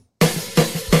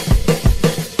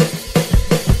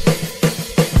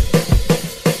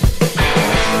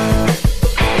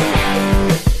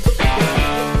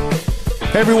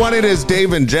everyone, it is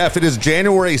Dave and Jeff. It is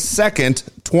January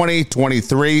 2nd,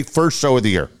 2023, first show of the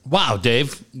year. Wow,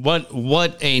 Dave,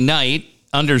 what a night.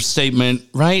 Understatement,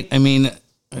 right? I mean,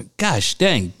 gosh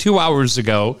dang, 2 hours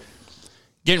ago,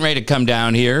 getting ready to come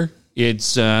down here.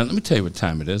 It's, let me tell you what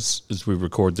time it is as we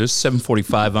record this,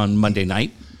 7:45 on Monday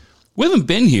night. We haven't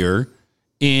been here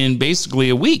in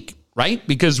basically a week, right?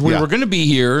 Because we were going to be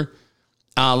here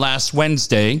last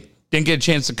Wednesday. Didn't get a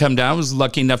chance to come down. Was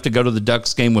lucky enough to go to the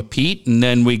Ducks game with Pete, and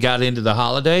then we got into the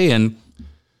holiday, and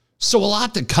so a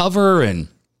lot to cover, and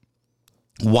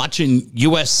watching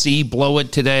USC blow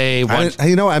it today.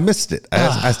 I missed it.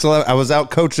 I was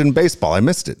out coaching baseball. I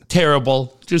missed it.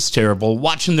 Terrible, just terrible.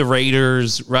 Watching the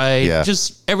Raiders, right? Yeah.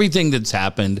 Just everything that's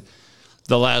happened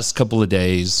the last couple of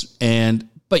days.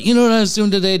 But you know what I was doing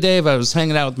today, Dave? I was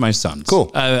hanging out with my sons.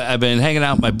 Cool. I've been hanging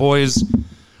out with my boys.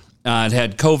 I'd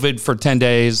had COVID for 10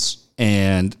 days.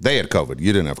 And they had COVID.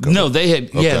 You didn't have COVID. No, they had.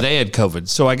 Okay. Yeah, they had COVID.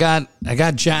 So I got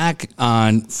Jack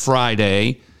on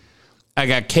Friday. I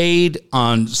got Cade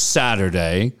on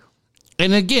Saturday.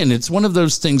 And again, it's one of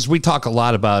those things we talk a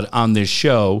lot about on this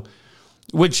show,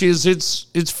 which is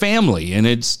it's family and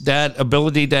it's that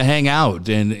ability to hang out.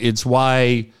 And it's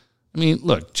why, I mean,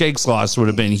 look, Jake's loss would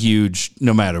have been huge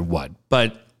no matter what.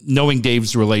 But knowing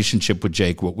Dave's relationship with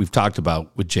Jake, what we've talked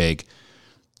about with Jake,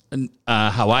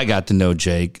 how I got to know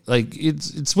Jake, like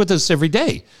it's with us every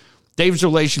day. Dave's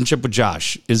relationship with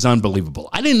Josh is unbelievable.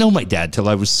 I didn't know my dad till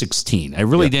I was 16. I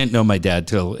really didn't know my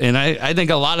dad and I think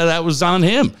a lot of that was on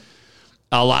him.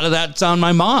 A lot of that's on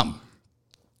my mom.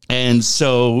 And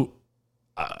so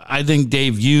I think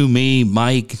Dave, you, me,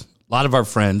 Mike, a lot of our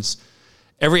friends,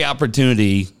 every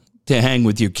opportunity to hang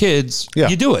with your kids,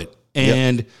 you do it.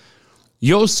 And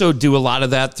you also do a lot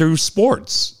of that through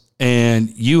sports. And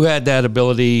you had that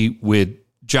ability with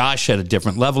Josh at a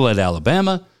different level at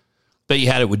Alabama, but you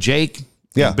had it with Jake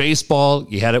in baseball.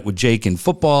 You had it with Jake in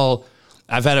football.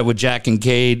 I've had it with Jack and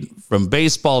Cade from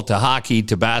baseball to hockey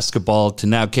to basketball to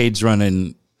now Cade's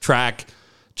running track.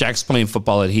 Jack's playing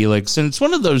football at Helix. And it's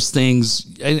one of those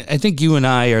things, I think you and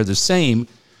I are the same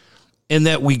in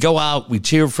that we go out, we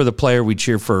cheer for the player, we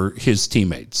cheer for his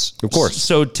teammates. Of course.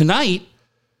 So tonight,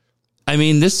 I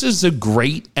mean, this is a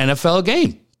great NFL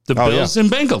game. The Bills and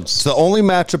Bengals. It's the only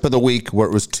matchup of the week where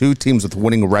it was two teams with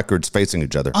winning records facing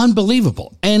each other.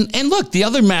 Unbelievable. And look, the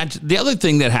other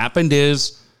thing that happened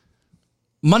is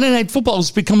Monday Night Football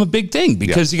has become a big thing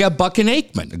because you got Buck and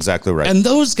Aikman. Exactly right. And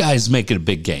those guys make it a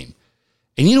big game.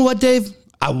 And you know what, Dave?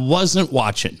 I wasn't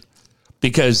watching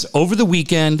because over the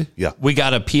weekend, we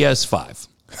got a PS5.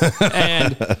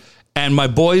 and my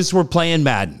boys were playing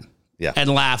Madden and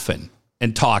laughing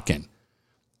and talking.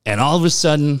 And all of a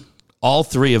sudden, all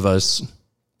three of us,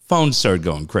 phones started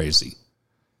going crazy.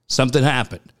 Something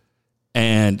happened.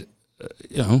 And,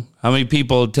 how many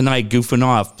people tonight goofing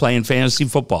off, playing fantasy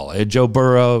football? I had Joe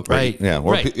Burrow, right? Yeah.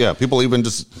 Or people even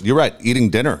just, you're right, eating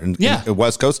dinner in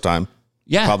West Coast time.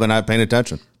 Yeah. Probably not paying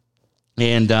attention.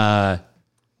 And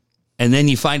then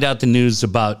you find out the news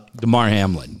about Damar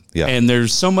Hamlin. Yeah. And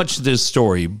there's so much to this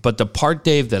story, but the part,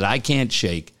 Dave, that I can't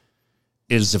shake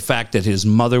is the fact that his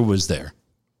mother was there.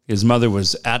 His mother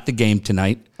was at the game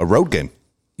tonight. A road game.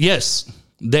 Yes,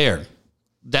 there.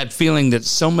 That feeling that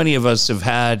so many of us have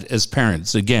had as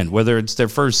parents, again, whether it's their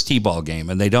first T-ball game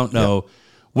and they don't know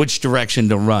which direction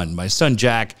to run. My son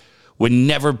Jack would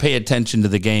never pay attention to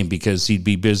the game because he'd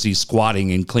be busy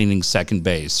squatting and cleaning second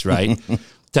base, right?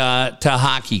 to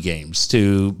hockey games,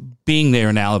 to being there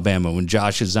in Alabama when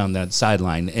Josh is on that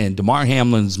sideline. And Damar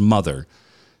Hamlin's mother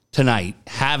tonight,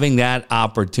 having that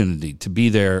opportunity to be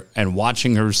there and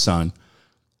watching her son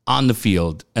on the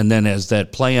field, and then as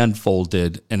that play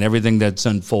unfolded and everything that's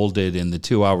unfolded in the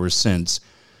 2 hours since,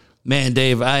 man,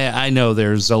 Dave, I know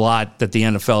there's a lot that the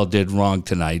NFL did wrong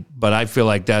tonight, but I feel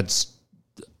like that's,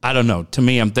 I don't know, to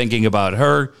me, I'm thinking about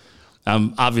her.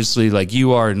 Obviously, like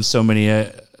you are and so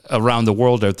many around the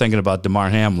world are thinking about Damar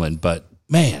Hamlin, but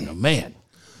man, oh man,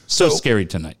 so scary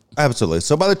tonight. Absolutely.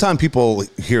 So by the time people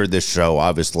hear this show,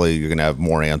 obviously you're going to have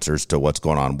more answers to what's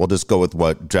going on. We'll just go with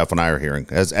what Jeff and I are hearing.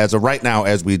 As of right now,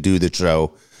 as we do the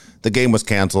show, the game was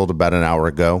canceled about an hour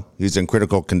ago. He's in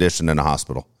critical condition in a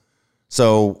hospital.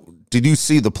 So did you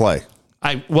see the play?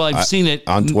 I've seen it.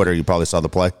 On Twitter, you probably saw the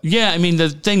play. Yeah, I mean, the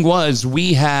thing was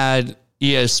we had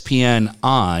ESPN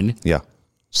on. Yeah.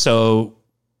 So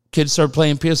kids start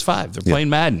playing PS5. They're playing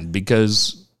Madden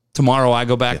because tomorrow I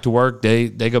go back to work. They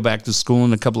go back to school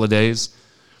in a couple of days.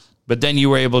 But then you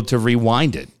were able to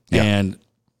rewind it. Yeah.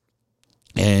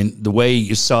 And the way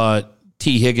you saw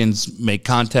T. Higgins make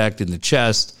contact in the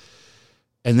chest,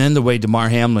 and then the way Damar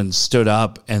Hamlin stood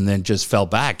up and then just fell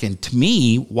back. And to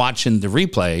me, watching the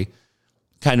replay,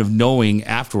 kind of knowing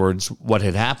afterwards what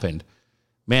had happened.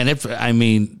 Man,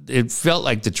 it felt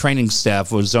like the training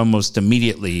staff was almost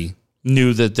immediately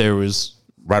knew that there was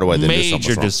right away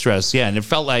major distress. Yeah, and it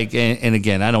felt like, and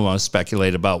again, I don't want to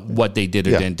speculate about what they did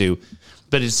or didn't do,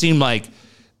 but it seemed like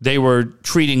they were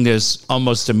treating this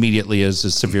almost immediately as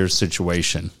a severe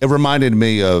situation. It reminded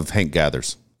me of Hank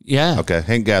Gathers. Yeah. Okay,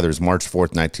 Hank Gathers, March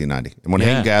 4th, 1990. And when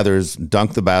Hank Gathers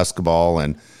dunked the basketball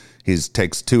and he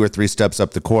takes 2 or 3 steps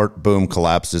up the court, boom,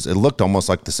 collapses. It looked almost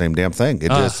like the same damn thing. It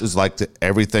just is like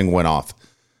everything went off.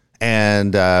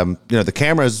 And, the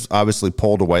cameras obviously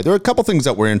pulled away. There were a couple things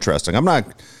that were interesting. I'm not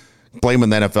blaming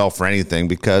the NFL for anything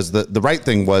because the right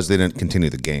thing was they didn't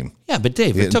continue the game. Yeah, but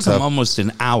Dave, it took them almost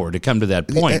an hour to come to that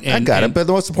point. I got it. But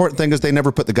the most important thing is they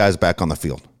never put the guys back on the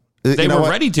field. They were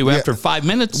ready to after 5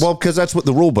 minutes. Well, because that's what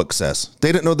the rule book says.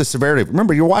 They didn't know the severity.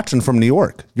 Remember, you're watching from New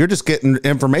York. You're just getting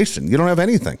information. You don't have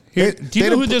anything. Do you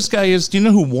know who this guy is? Do you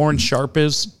know who Warren Sharp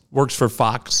is? Works for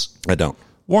Fox? I don't.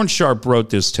 Warren Sharp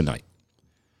wrote this tonight.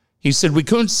 He said, we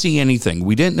couldn't see anything.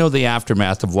 We didn't know the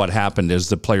aftermath of what happened as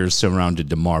the players surrounded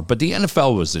DeMar, but the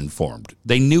NFL was informed.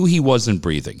 They knew he wasn't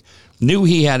breathing, knew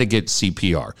he had to get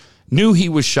CPR, knew he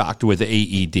was shocked with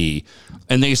AED,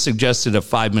 and they suggested a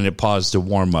 5-minute pause to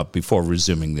warm up before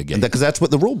resuming the game. Because that's what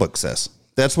the rule book says.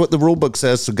 That's what the rule book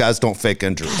says, so guys don't fake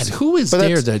injuries. God, who is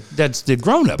that's the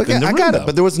grown-up in the room? I got it,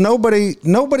 but there was nobody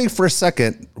for a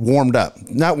second warmed up.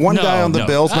 Not one guy on the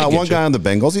Bills, not one guy on the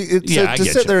Bengals. To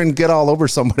sit there and get all over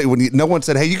somebody when no one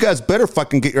said, hey, you guys better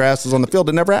fucking get your asses on the field.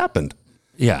 It never happened.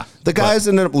 Yeah. The guys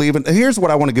ended up leaving. Here's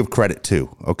what I want to give credit to,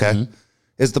 okay? Mm-hmm.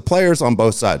 Is the players on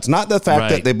both sides. Not the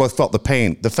fact that they both felt the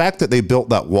pain. The fact that they built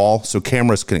that wall so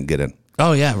cameras couldn't get in.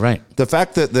 Oh, yeah, right. The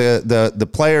fact that the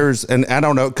players, and I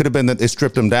don't know, it could have been that they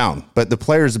stripped him down, but the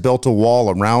players built a wall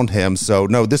around him. So,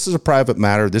 no, this is a private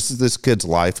matter. This is this kid's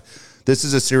life. This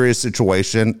is a serious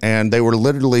situation. And they were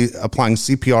literally applying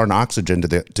CPR and oxygen to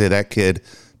that kid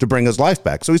to bring his life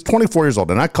back. So he's 24 years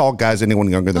old. And I call guys anyone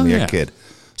younger than me a kid.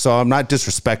 So I'm not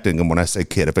disrespecting him when I say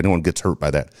kid, if anyone gets hurt by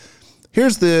that.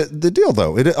 Here's the deal,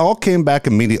 though. It all came back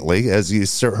immediately, as you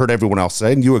heard everyone else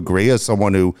say, and you agree as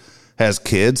someone who has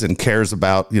kids and cares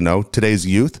about, today's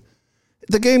youth.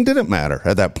 The game didn't matter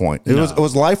at that point. It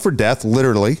was life or death,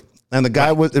 literally. And the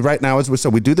guy was right now, so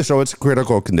we do the show. It's a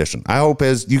critical condition. I hope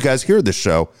as you guys hear this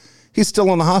show, he's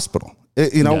still in the hospital.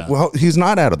 Well, he's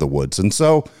not out of the woods. And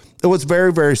so it was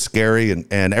very, very scary.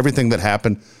 And everything that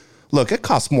happened, look, it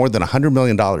costs more than $100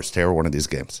 million to air one of these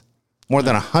games. More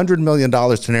than $100 million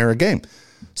to air a game.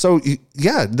 So,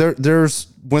 yeah, there's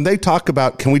when they talk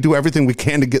about, can we do everything we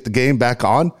can to get the game back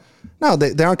on? No,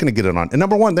 they aren't going to get it on. And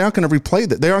number one, they aren't going to replay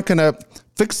that. They aren't going to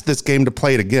fix this game to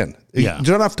play it again. Yeah. You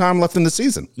don't have time left in the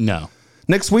season. No.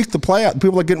 Next week,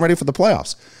 people are getting ready for the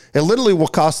playoffs. It literally will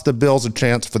cost the Bills a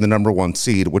chance for the number 1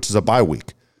 seed, which is a bye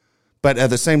week. But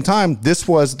at the same time, this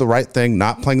was the right thing,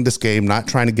 not playing this game, not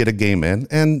trying to get a game in.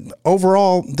 And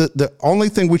overall, the only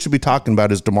thing we should be talking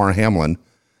about is Damar Hamlin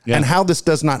and how this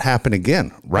does not happen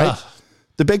again, right?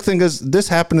 The big thing is this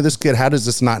happened to this kid. How does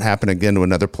this not happen again to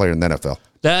another player in the NFL?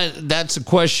 That's a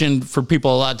question for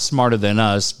people a lot smarter than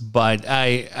us, but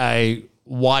I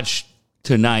watched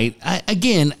tonight. I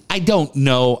don't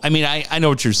know. I mean, I know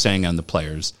what you're saying on the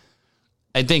players.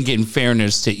 I think in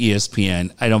fairness to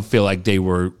ESPN, I don't feel like they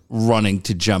were running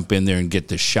to jump in there and get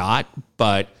the shot.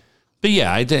 But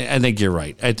yeah, I think you're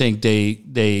right. I think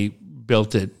they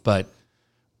built it. But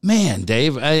man,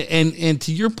 Dave, and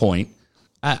to your point,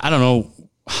 I don't know,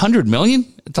 $100 million?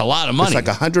 It's a lot of money. It's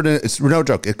like it's no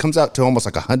joke. It comes out to almost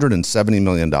like $170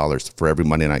 million for every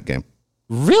Monday night game.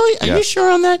 Really? Are you sure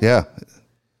on that? Yeah.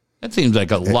 That seems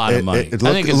like a lot of money. I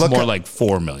think it's more like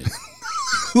 $4 million.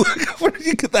 Where did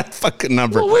you get that fucking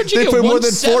number? Well, where'd you they get put more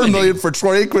than $170 $4 million for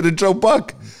Troy Aikman and Joe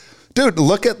Buck. Dude,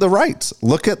 look at the rights.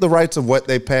 Look at the rights of what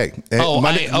they pay.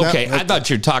 I thought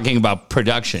you were talking about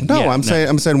production. No, I'm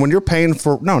saying when you're paying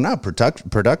for not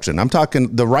production. I'm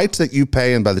talking the rights that you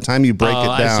pay, and by the time you break it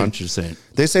down, I see what you're saying.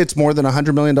 They say it's more than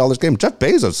 $100 million game. Jeff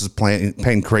Bezos is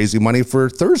paying crazy money for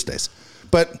Thursdays,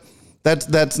 but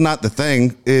that's not the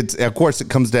thing. It's of course it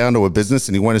comes down to a business,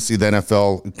 and you want to see the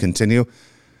NFL continue.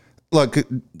 Look,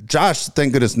 Josh,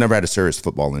 thank goodness, never had a serious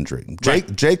football injury.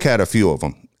 Jake had a few of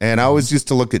them. And I always used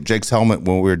to look at Jake's helmet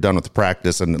when we were done with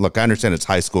practice. And look, I understand it's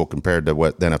high school compared to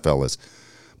what the NFL is.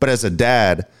 But as a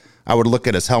dad, I would look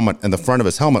at his helmet, and the front of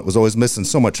his helmet was always missing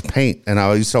so much paint. And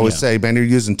I used to always say, man, you're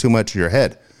using too much of your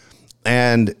head.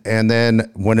 And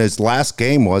then when his last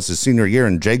game was his senior year,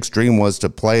 and Jake's dream was to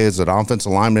play as an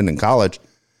offensive lineman in college,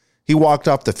 he walked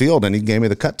off the field and he gave me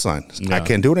the cut sign. I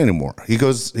can't do it anymore. He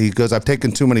goes, I've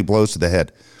taken too many blows to the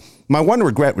head. My one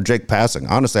regret with Jake passing,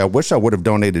 honestly, I wish I would have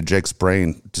donated Jake's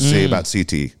brain to see about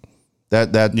CTE.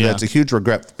 That's a huge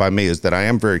regret by me, is that I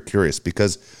am very curious,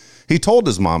 because he told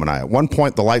his mom and I at one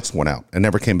point the lights went out and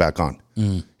never came back on.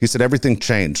 He said everything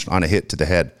changed on a hit to the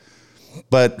head.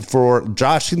 But for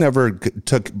Josh, he never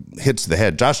took hits to the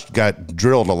head. Josh got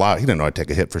drilled a lot. He didn't know how to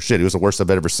take a hit for shit. He was the worst I've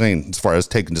ever seen as far as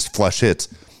taking just flush hits.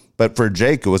 But for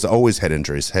Jake, it was always head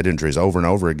injuries over and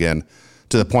over again,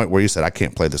 to the point where he said, I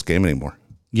can't play this game anymore.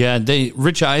 Yeah,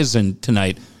 Rich Eisen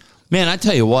tonight. Man, I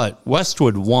tell you what,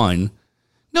 Westwood won.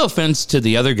 No offense to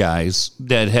the other guys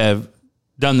that have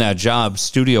done that job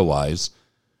studio-wise,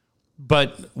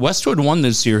 but Westwood won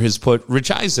this year has put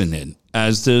Rich Eisen in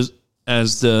as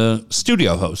the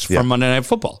studio host for Monday Night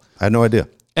Football. I had no idea.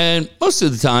 And most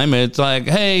of the time, it's like,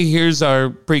 hey, here's our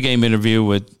pregame interview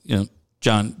with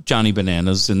Johnny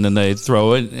Bananas, and then they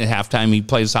throw it at halftime. He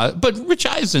plays, but Rich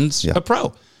Eisen's a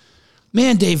pro.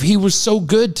 Man, Dave, he was so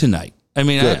good tonight. I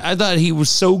mean, I thought he was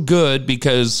so good,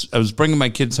 because I was bringing my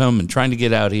kids home and trying to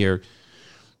get out here,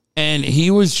 and he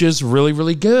was just really,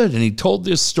 really good. And he told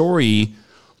this story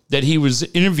that he was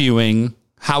interviewing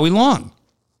Howie Long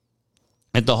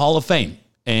at the Hall of Fame,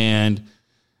 and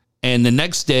the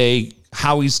next day,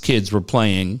 Howie's kids were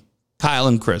playing. Kyle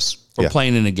and Chris were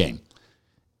playing in a game,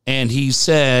 and he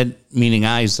said, meaning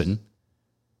Eisen,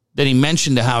 that he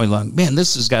mentioned to Howie Long, man,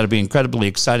 this has got to be incredibly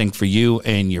exciting for you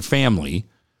and your family.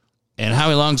 And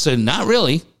Howie Long said, not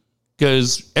really,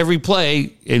 because every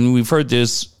play, and we've heard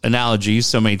this analogy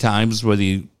so many times, whether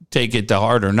you take it to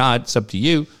heart or not, it's up to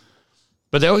you.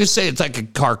 But they always say it's like a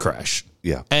car crash.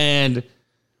 Yeah. And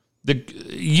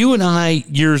you and I,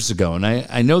 years ago, and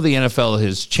I know the NFL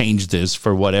has changed this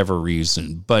for whatever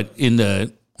reason, but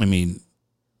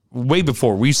way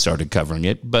before we started covering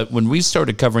it, but when we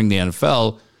started covering the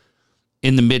NFL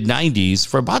in the mid-'90s,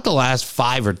 for about the last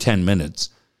 5 or 10 minutes,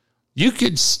 you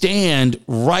could stand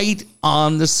right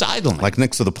on the sideline. Like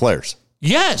next to the players.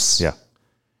 Yes. Yeah.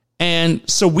 And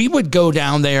so we would go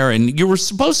down there, and you were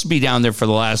supposed to be down there for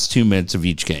the last 2 minutes of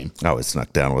each game. I was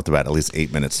snuck down with about at least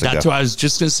 8 minutes to go. That's why I was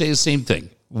just going to say the same thing.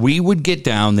 We would get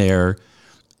down there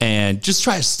and just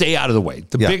try to stay out of the way.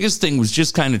 The biggest thing was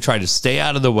just kind of try to stay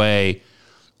out of the way,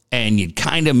 and you'd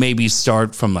kind of maybe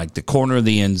start from like the corner of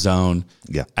the end zone.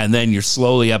 Yeah. And then you're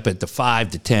slowly up at the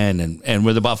 5 to 10. And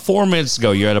with about 4 minutes to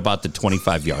go, you're at about the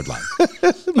 25-yard line.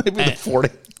 Maybe the 40.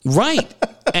 Right.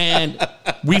 And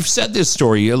we've said this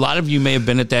story. A lot of you may have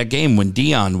been at that game when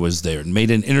Dion was there and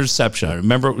made an interception. I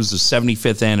remember it was the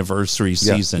 75th anniversary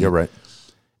season. Yeah, you're right.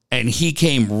 And he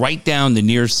came right down the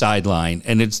near sideline,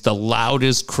 and it's the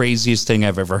loudest, craziest thing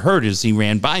I've ever heard as he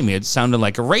ran by me. It sounded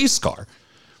like a race car.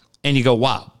 And you go,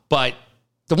 wow. But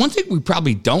the one thing we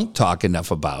probably don't talk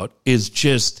enough about is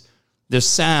just the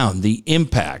sound, the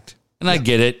impact. And I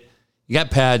get it. You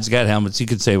got pads, you got helmets, you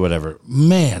could say whatever.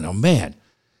 Man, oh man.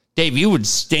 Dave, you would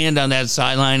stand on that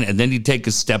sideline, and then you take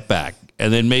a step back,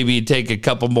 and then maybe you take a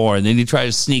couple more, and then you try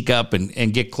to sneak up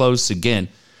and get close again.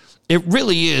 It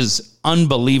really is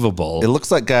unbelievable. It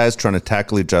looks like guys trying to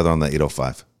tackle each other on the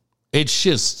 805. It's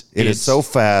just it is so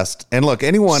fast. And look,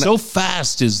 anyone so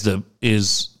fast is the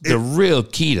real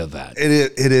key to that.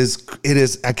 It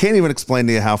is. I can't even explain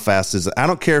to you how fast it is. I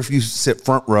don't care if you sit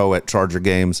front row at Charger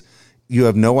games. You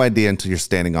have no idea until you're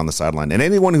standing on the sideline. And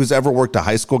anyone who's ever worked a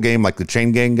high school game like the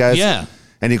chain gang guys,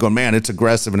 and you go, man, it's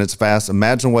aggressive and it's fast.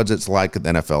 Imagine what it's like at the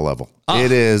NFL level.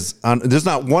 It is. There's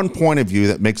not one point of view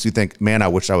that makes you think, man, I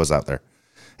wish I was out there.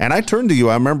 And I turned to you.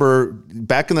 I remember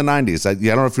back in the 90s. I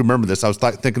don't know if you remember this. I was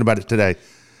thinking about it today.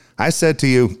 I said to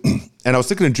you, and I was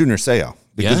thinking of Junior Seau,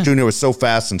 because Junior was so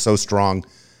fast and so strong. I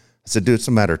said, dude, it's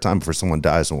a matter of time before someone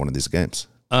dies in one of these games.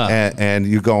 And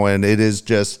you go in, it is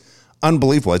just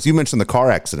unbelievable. As you mentioned, the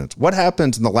car accidents. What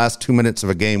happens in the last 2 minutes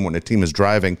of a game when a team is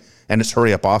driving and it's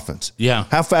hurry up offense? Yeah.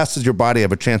 How fast does your body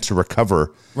have a chance to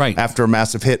recover after a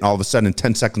massive hit, and all of a sudden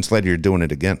 10 seconds later you're doing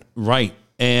it again? Right.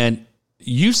 And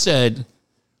you said,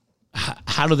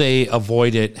 how do they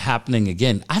avoid it happening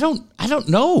again? I don't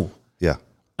know. Yeah.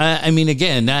 I mean,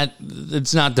 again,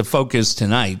 it's not the focus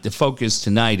tonight. The focus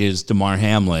tonight is Damar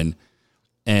Hamlin,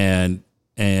 and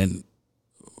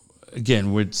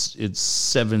again, it's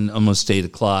 7, almost 8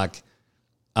 o'clock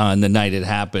on the night it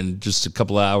happened, just a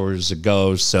couple of hours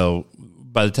ago. So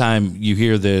by the time you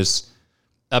hear this,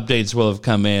 updates will have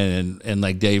come in, and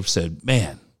like Dave said,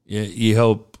 man,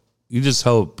 you just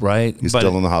hope, right? He's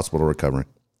still in the hospital recovering.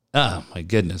 Oh my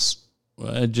goodness,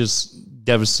 just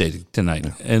devastating tonight.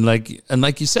 Yeah. And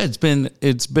like you said,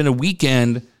 it's been a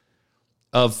weekend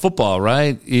of football,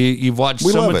 right? You've watched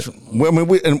we so love much.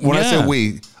 It. When I say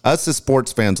we, us as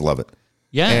sports fans love it.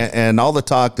 Yeah. And all the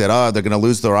talk that they're going to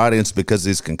lose their audience because of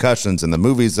these concussions and the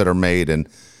movies that are made, and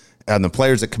and the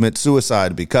players that commit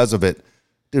suicide because of it,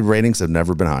 dude, ratings have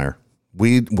never been higher.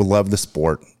 We love the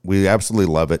sport. We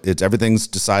absolutely love it. Everything's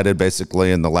decided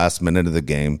basically in the last minute of the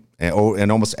game,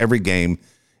 and almost every game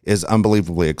is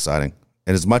unbelievably exciting.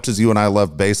 And as much as you and I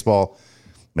love baseball,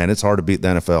 man, it's hard to beat the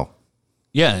NFL.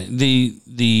 Yeah,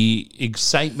 the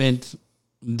excitement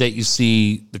that you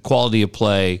see, the quality of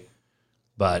play,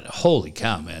 but holy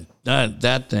cow, man,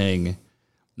 that thing,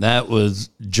 that was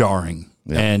jarring.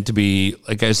 Yeah. And to be,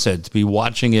 like I said, to be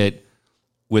watching it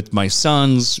with my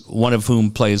sons, one of whom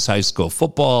plays high school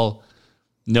football,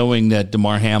 knowing that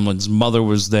Damar Hamlin's mother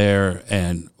was there,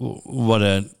 and what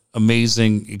an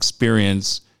amazing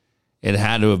experience it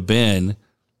had to have been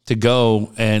to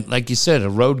go and, like you said, a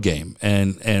road game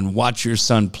and watch your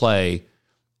son play,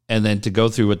 and then to go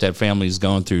through what that family is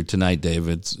going through tonight, Dave.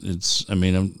 It's I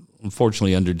mean,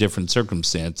 unfortunately under different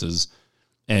circumstances,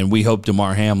 and we hope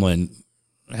Damar Hamlin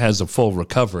has a full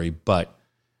recovery, but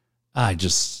I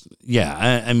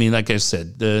mean, like I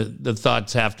said, the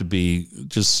thoughts have to be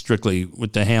just strictly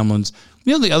with the Hamlins.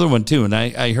 You know, the other one too, and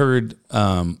I heard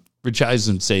Rich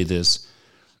Eisen say this,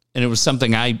 and it was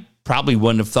something I probably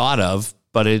wouldn't have thought of,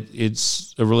 but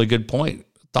it's a really good point.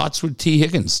 Thoughts with T.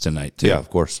 Higgins tonight too. Yeah, of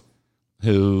course.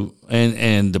 Who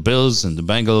and the Bills and the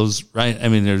Bengals, right? I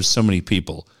mean, there's so many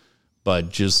people, but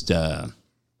just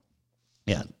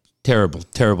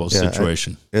terrible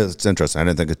situation. It's interesting. I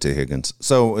didn't think of T. Higgins.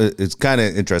 So it's kind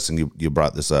of interesting you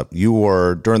brought this up. You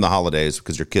were, during the holidays,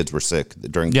 because your kids were sick,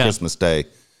 during Christmas Day,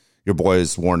 your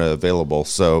boys weren't available,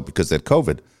 so because they had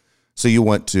COVID. So you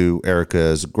went to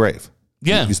Erica's grave.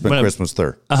 Yeah. You spent Christmas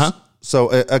there. Uh-huh.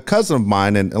 So a cousin of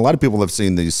mine, and a lot of people have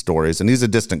seen these stories, and he's a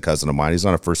distant cousin of mine. He's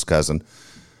not a first cousin,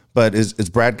 but is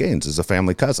Brad Gaines is a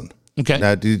family cousin. Okay.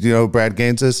 Now, do you know who Brad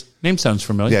Gaines is? Name sounds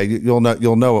familiar. Yeah,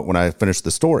 you'll know it when I finish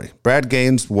the story. Brad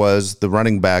Gaines was the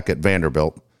running back at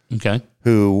Vanderbilt. Okay.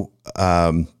 Who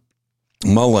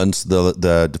Mullins,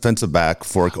 the defensive back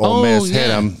for Ole Miss, hit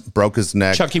him, broke his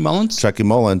neck. Chucky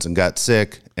Mullins, and got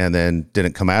sick, and then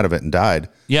didn't come out of it and died.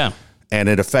 Yeah. And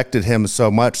it affected him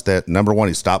so much that, number one,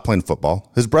 he stopped playing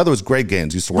football. His brother was Greg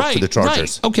Gaines, used to work for the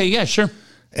Chargers. Right. Okay, yeah, sure.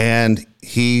 And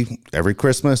he, every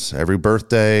Christmas, every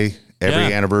birthday,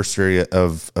 every anniversary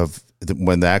of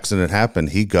when the accident happened,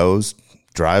 he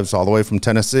drives all the way from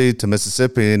Tennessee to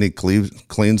Mississippi, and he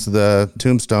cleans the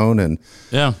tombstone, and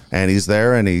he's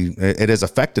there, and it has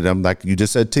affected him, like you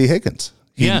just said, T. Higgins.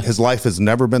 His life has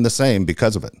never been the same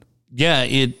because of it. Yeah,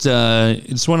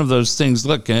 it's one of those things.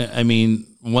 Look, I mean,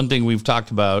 one thing we've talked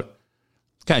about,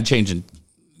 kind of changing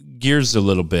gears a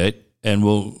little bit, and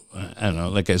I don't know,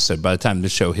 like I said, by the time the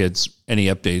show hits, any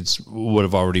updates would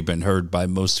have already been heard by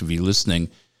most of you listening.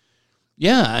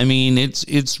 Yeah, I mean, it's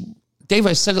Dave,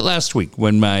 I said it last week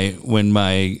when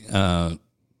my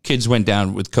kids went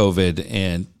down with COVID,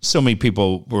 and so many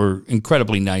people were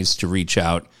incredibly nice to reach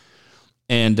out.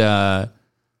 And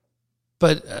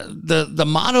but the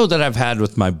motto that I've had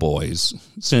with my boys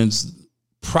since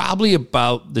probably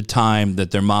about the time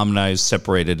that their mom and I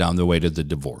separated on the way to the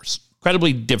divorce.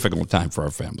 Incredibly difficult time for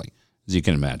our family, as you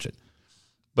can imagine.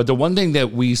 But the one thing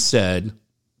that we said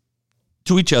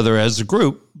to each other as a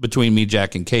group, between me,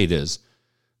 Jack, and Kate, is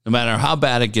no matter how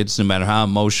bad it gets, no matter how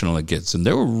emotional it gets, and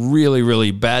there were really,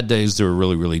 really bad days, there were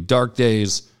really, really dark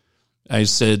days, I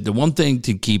said the one thing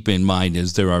to keep in mind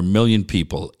is there are a million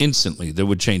people instantly that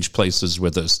would change places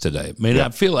with us today. May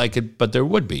not feel like it, but there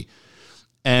would be.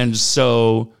 And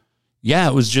so, yeah,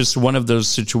 it was just one of those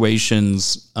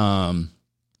situations on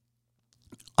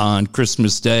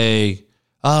Christmas Day.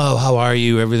 Oh, how are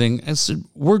you? Everything. I said,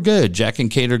 we're good. Jack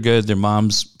and Kate are good. Their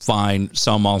mom's fine.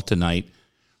 Saw them all tonight.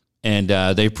 And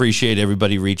they appreciate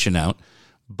everybody reaching out.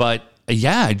 But,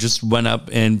 yeah, I just went up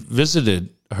and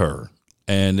visited her.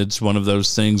 And it's one of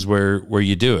those things where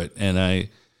you do it.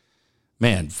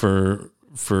 And for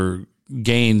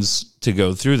Gaines to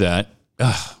go through that,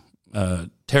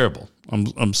 terrible.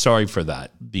 I'm sorry for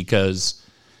that, because,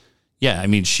 yeah, I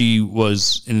mean, she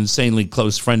was an insanely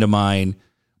close friend of mine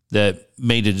that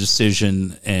made a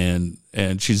decision, and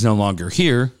she's no longer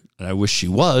here. And I wish she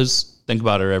was. Think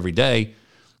about her every day.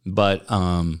 But,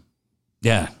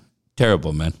 yeah,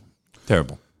 terrible, man.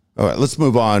 Terrible. All right, let's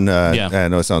move on. I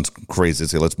know it sounds crazy to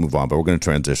say let's move on, but we're going to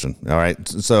transition. All right,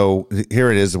 so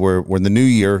here it is. We're in the new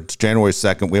year. It's January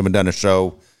 2nd. We haven't done a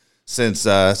show since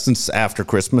after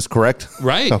Christmas, correct?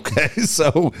 Right. Okay,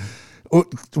 so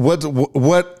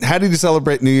what? How did you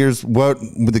celebrate New Year's? What,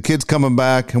 with the kids coming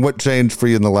back, and what changed for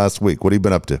you in the last week? What have you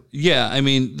been up to? Yeah, I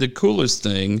mean, the coolest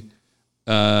thing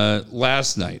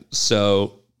last night.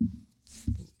 So,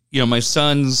 my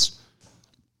son's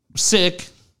sick.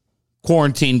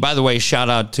 Quarantine. By the way, shout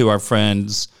out to our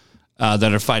friends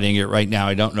that are fighting it right now.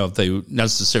 I don't know if they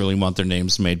necessarily want their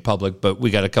names made public, but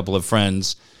we got a couple of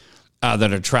friends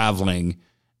that are traveling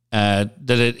that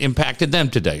it impacted them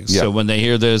today. Yeah. So when they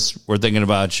hear this, we're thinking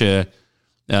about you.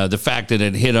 The fact that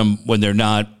it hit them when they're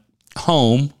not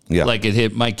home, like it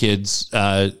hit my kids,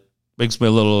 makes me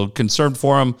a little concerned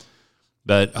for them.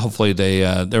 But hopefully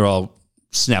they're all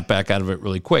snap back out of it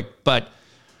really quick. But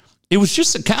it was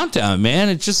just a countdown, man.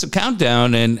 It's just a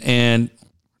countdown, and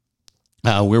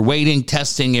we're waiting,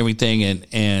 testing everything,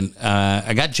 and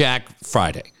I got Jack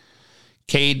Friday.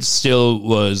 Cade still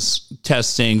was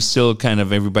testing, still kind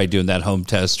of everybody doing that home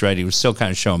test, right? He was still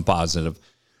kind of showing positive.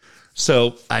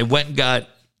 So I went and got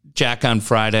Jack on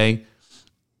Friday,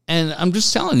 and I'm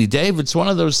just telling you, Dave, it's one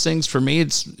of those things for me.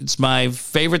 It's my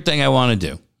favorite thing I want to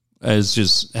do is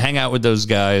just hang out with those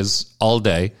guys all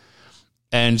day.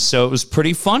 And so it was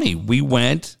pretty funny. We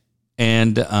went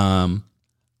and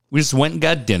we just went and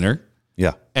got dinner.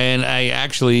 Yeah. And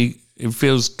it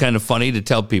feels kind of funny to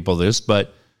tell people this,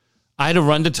 but I had to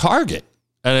run to Target.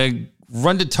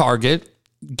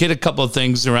 Get a couple of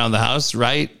things around the house,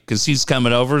 right? Because he's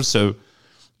coming over. So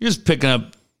you're just picking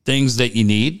up things that you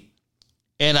need.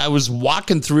 And I was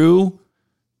walking through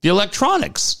the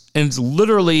electronics, and it's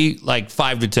literally like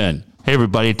 5 to 10. Hey,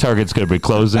 everybody, Target's going to be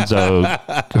closing, so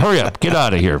hurry up. Get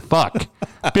out of here. Fuck.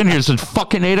 Been here since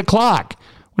fucking 8 o'clock.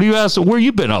 What do you ask? Where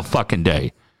you been all fucking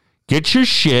day? Get your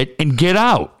shit and get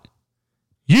out.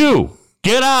 You,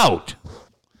 get out.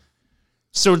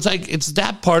 So it's like, it's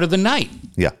that part of the night.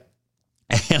 Yeah.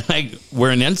 And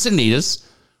we're in Encinitas,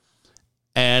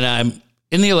 and I'm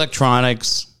in the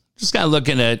electronics, just kind of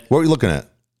looking at. What were you looking at?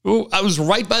 Well, I was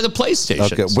right by the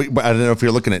PlayStation. Okay, but I don't know if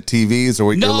you're looking at TVs or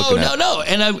what you're looking at. No.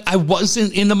 And I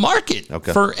wasn't in the market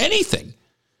for anything.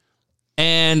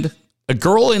 And a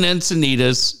girl in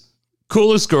Encinitas,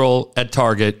 coolest girl at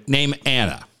Target, named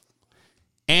Anna.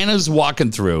 Anna's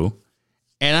walking through,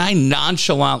 and I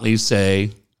nonchalantly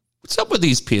say, "What's up with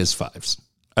these PS5s?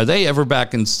 Are they ever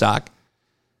back in stock?"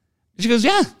 She goes,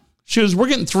 "Yeah." She goes, "We're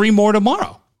getting 3 more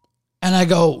tomorrow." And I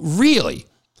go, "Really?"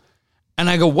 And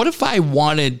I go, "What if I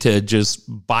wanted to just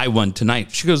buy one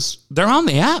tonight?" She goes, "They're on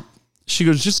the app." She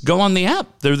goes, "Just go on the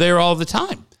app. They're there all the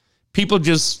time. People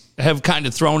just have kind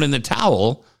of thrown in the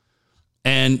towel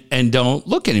and don't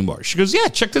look anymore." She goes, "Yeah,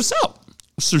 check this out."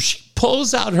 So she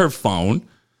pulls out her phone,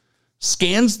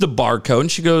 scans the barcode,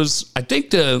 and she goes, "I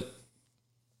think the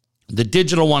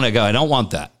digital one," I go, "I don't want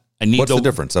that. I need What's the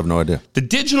difference? I have no idea. The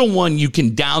digital one, you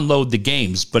can download the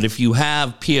games, but if you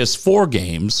have PS4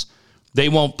 games, they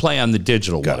won't play on the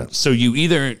digital one. It. So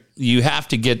you have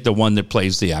to get the one that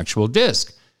plays the actual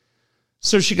disc."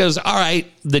 So she goes, "All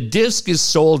right, the disc is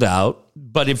sold out,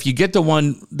 but if you get the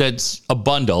one that's a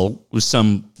bundle with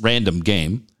some random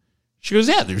game," she goes,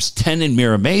 "Yeah, there's 10 in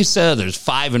Mira Mesa, there's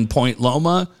 5 in Point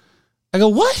Loma." I go,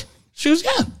 "What?" She goes,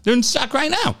 "Yeah, they're in stock right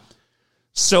now."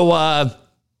 So I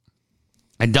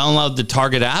download the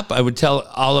Target app. I would tell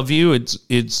all of you,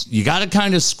 it's you got to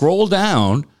kind of scroll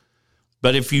down.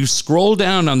 But if you scroll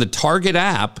down on the Target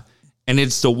app, and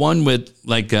it's the one with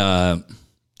like God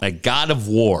of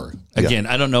War. Again,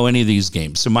 I don't know any of these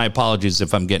games, so my apologies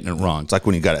if I'm getting it wrong. It's like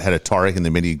when you had Atari and they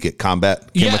made you get combat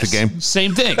with the game.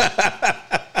 Same thing.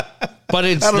 But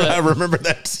it's I remember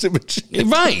that stupid shit.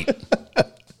 Right.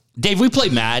 Dave, we play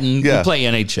Madden. We play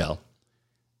NHL.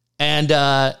 And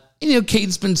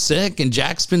Cade's been sick and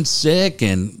Jack's been sick,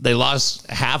 and they lost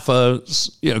half a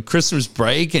Christmas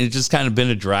break, and it's just kind of been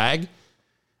a drag.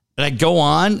 And I go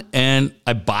on and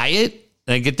I buy it,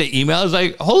 and I get the email. I was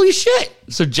like, holy shit.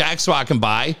 So Jack's walking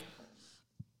by.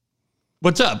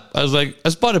 "What's up?" I was like, "I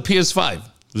just bought a PS5. I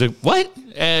was like, "What?"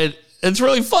 And it's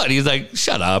really fun. He's like,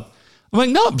 "Shut up." I'm like,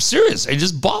 "No, I'm serious. I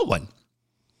just bought one."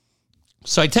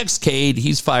 So I text Cade.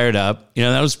 He's fired up.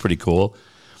 That was pretty cool.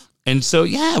 And so,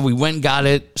 we went and got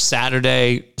it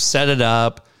Saturday, set it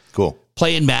up. Cool.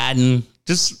 Playing Madden.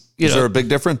 Is there a big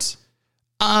difference?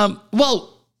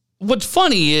 Well, what's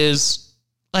funny is,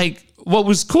 what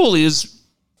was cool is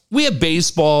we have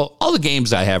baseball. All the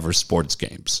games I have are sports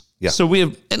games. Yeah. So we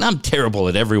have, and I'm terrible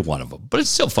at every one of them, but it's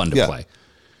still fun to play.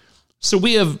 So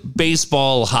we have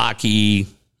baseball, hockey,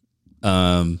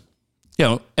 and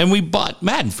we bought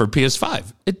Madden for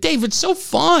PS5. Dave, it's so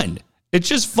fun. It's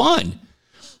just fun.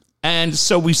 And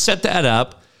so we set that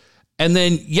up. And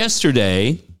then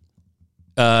yesterday,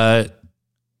 I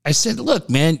said, "Look,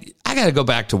 man, I got to go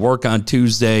back to work on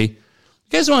Tuesday. You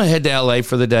guys want to head to LA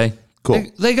for the day?" Cool.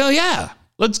 They go, "Yeah,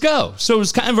 let's go." So it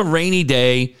was kind of a rainy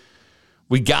day.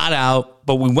 We got out,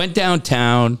 but we went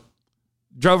downtown,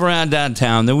 drove around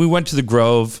downtown. Then we went to the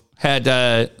Grove, had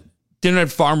dinner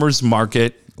at Farmer's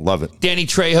Market. Love it. Danny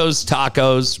Trejo's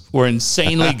tacos were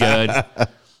insanely good.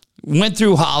 went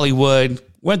through Hollywood,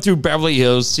 went through Beverly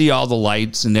Hills, see all the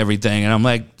lights and everything. And I'm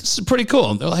like, this is pretty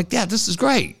cool. And they're like, yeah, this is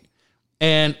great.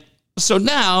 And so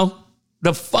now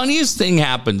the funniest thing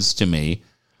happens to me.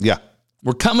 Yeah.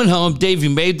 We're coming home. Dave, you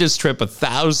made this trip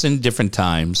 1,000 different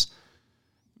times,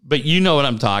 but you know what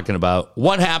I'm talking about.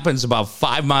 What happens about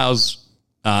 5 miles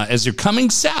as you're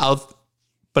coming south,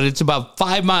 but it's about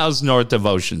 5 miles north of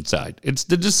Oceanside. It's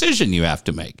the decision you have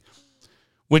to make,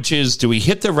 which is, do we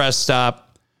hit the rest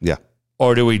stop? Yeah.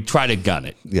 Or do we try to gun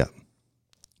it? Yeah.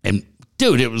 And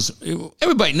dude,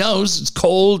 everybody knows it's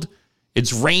cold.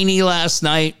 It's rainy last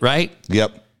night, right?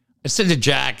 Yep. I said to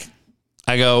Jack,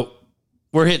 I go,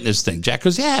 we're hitting this thing. Jack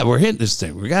goes, yeah, we're hitting this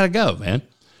thing. We got to go, man.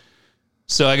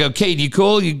 So I go, Kate, you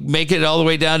cool? You make it all the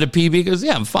way down to PB? He goes,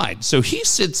 yeah, I'm fine. So he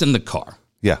sits in the car.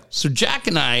 Yeah. So Jack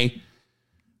and I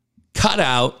cut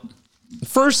out. The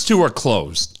first two are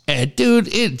closed. And dude,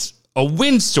 it's a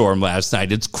windstorm last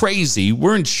night. It's crazy.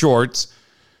 We're in shorts.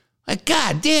 Like,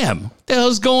 God damn, what the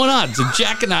hell's going on? So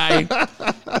Jack and I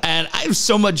have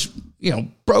so much,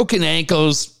 broken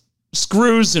ankles,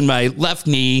 screws in my left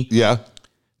knee. Yeah.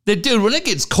 That, dude, when it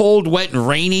gets cold, wet, and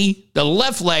rainy, the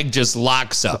left leg just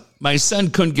locks up. My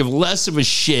son couldn't give less of a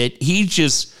shit. He's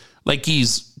just like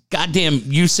he's goddamn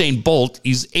Usain Bolt.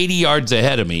 He's 80 yards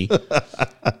ahead of me.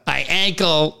 My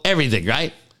ankle, everything,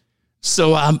 right?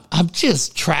 So I'm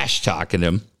just trash talking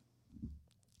him.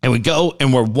 And we go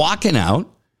and we're walking out.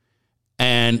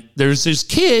 And there's this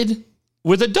kid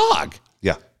with a dog.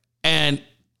 Yeah. And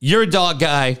you're a dog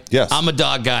guy. Yes. I'm a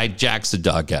dog guy. Jack's a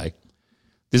dog guy.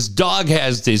 This dog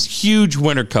has this huge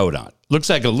winter coat on. Looks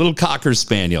like a little Cocker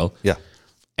Spaniel. Yeah.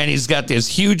 And he's got this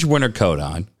huge winter coat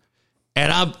on.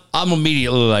 And I'm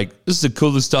immediately like, this is the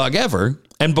coolest dog ever.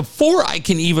 And before I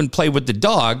can even play with the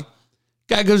dog,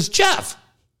 guy goes, Jeff.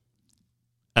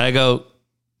 And I go,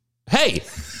 hey.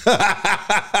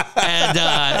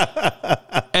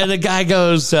 and the guy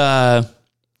goes,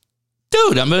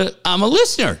 dude, I'm a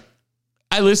listener.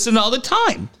 I listen all the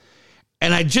time.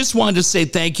 And I just wanted to say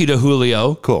thank you to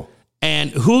Julio. Cool.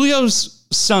 And Julio's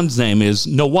son's name is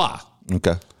Noah.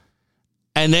 Okay.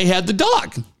 And they had the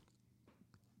dog.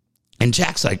 And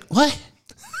Jack's like, what?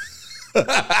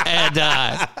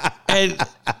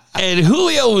 and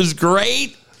Julio was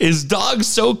great. His dog's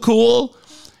so cool.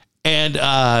 And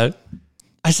I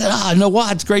said, Noah,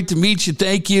 it's great to meet you.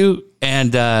 Thank you.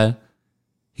 And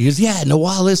he goes, yeah,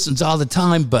 Noah listens all the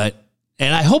time.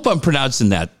 And I hope I'm pronouncing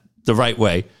that the right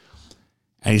way.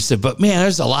 And he said, but man,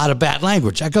 there's a lot of bad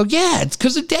language. I go, yeah, it's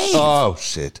because of Dave. Oh,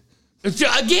 shit.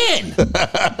 Again.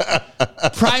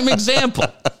 Prime example.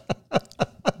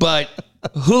 But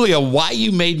Julio, why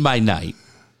you made my night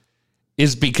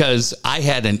is because I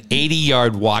had an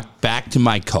 80-yard walk back to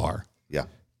my car. Yeah.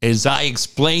 As I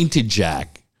explained to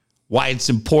Jack why it's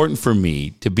important for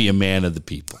me to be a man of the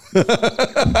people.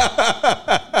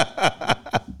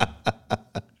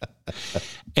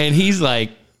 And he's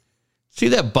like, see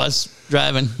that bus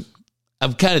driving?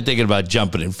 I'm kind of thinking about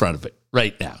jumping in front of it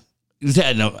right now.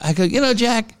 I go,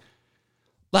 Jack,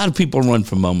 a lot of people run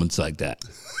from moments like that.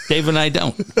 Dave and I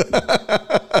don't.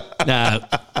 Now,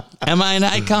 am I an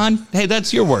icon? Hey,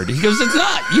 that's your word. He goes, it's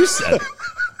not. You said it.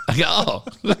 I go, oh,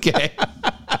 okay.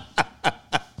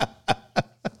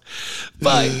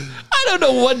 But I don't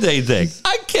know what they think.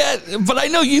 I can't, but I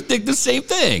know you think the same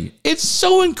thing. It's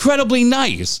so incredibly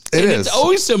nice. It is. It's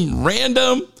always some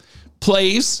random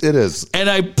place. It is. And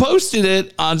I posted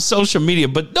it on social media,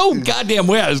 but no goddamn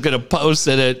way I was going to post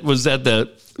that it was at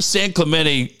the San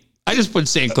Clemente. I just put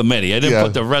San Clemente. I didn't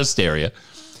put the rest area.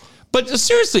 But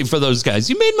seriously, for those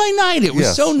guys, you made my night. It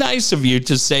was so nice of you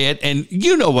to say it. And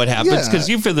you know what happens because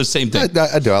you feel the same thing.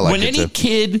 I do. I like when it any too.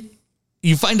 kid,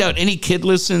 you find out any kid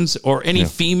listens or any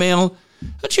female,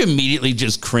 don't you immediately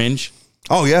just cringe?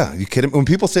 Oh, yeah. You kidding? When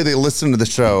people say they listen to the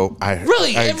show,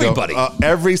 everybody.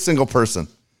 Every single person.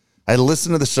 I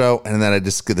listen to the show and then I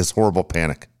just get this horrible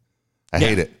panic. I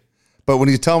hate it. But when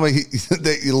you tell me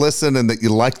that you listen and that you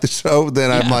like the show,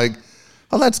 then I'm like,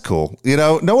 oh, that's cool.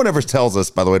 No one ever tells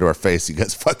us, by the way, to our face, you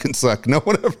guys fucking suck. No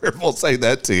one ever will say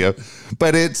that to you.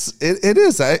 But it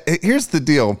is. Here's the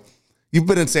deal. You've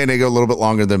been in San Diego a little bit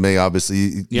longer than me,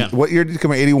 obviously. Yeah. What year did you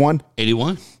come here? 81?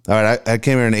 81. All right. I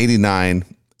came here in 89.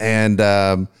 And,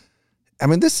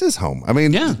 this is home.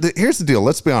 Here's the deal.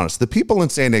 Let's be honest. The people in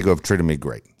San Diego have treated me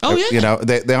great. Oh, yeah.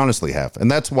 They honestly have. And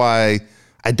that's why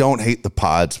I don't hate the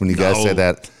pods when you guys say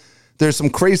that. There's some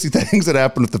crazy things that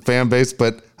happen with the fan base,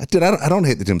 but I don't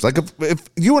hate the gyms. Like if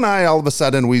you and I all of a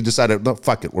sudden we decided, no,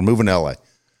 fuck it, we're moving to LA.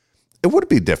 it would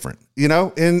be different, you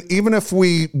know? And even if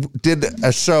we did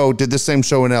the same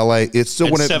show in LA, it still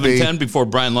At wouldn't be 7:10 before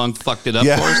Brian Long fucked it up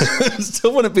for us. it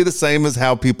still wouldn't be the same as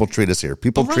how people treat us here.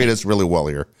 People treat us really well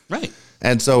here. Right.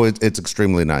 And so it's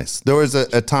extremely nice. There was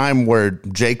a time where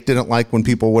Jake didn't like when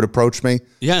people would approach me.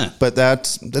 Yeah. But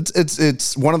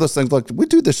it's one of those things. Look, we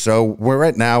do this show where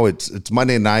right now it's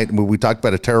Monday night and we talked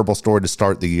about a terrible story to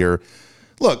start the year.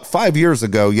 Look, 5 years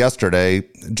ago yesterday,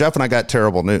 Jeff and I got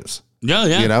terrible news.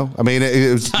 Yeah. You know, I mean,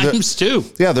 it was Times two.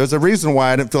 Yeah, there's a reason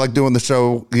why I didn't feel like doing the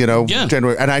show, you know,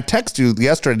 January. And I texted you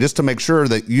yesterday just to make sure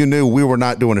that you knew we were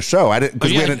not doing a show. I didn't, because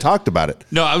we hadn't talked about it.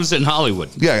 No, I was in Hollywood.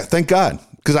 Yeah, thank God.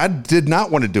 Because I did not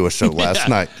want to do a show last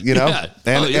night, you know? Yeah.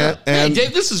 And hey,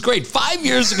 Dave, this is great. 5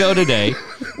 years ago today,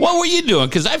 what were you doing?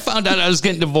 Because I found out I was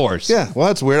getting divorced. Yeah, well,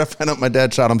 that's weird. I found out my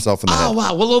dad shot himself in the head. Oh,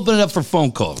 wow. We'll open it up for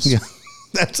phone calls. Yeah.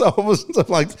 That's almost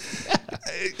like,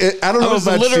 I don't know I was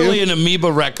about literally you. in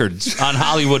Amoeba Records on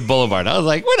Hollywood Boulevard. I was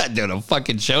like, we're not doing a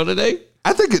fucking show today.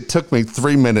 I think it took me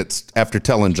 3 minutes after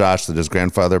telling Josh that his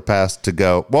grandfather passed to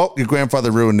go, well, your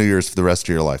grandfather ruined New Year's for the rest of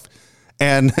your life.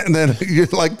 And then you're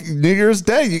like, New Year's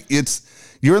Day,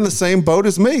 you're in the same boat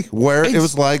as me, where it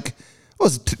was like, it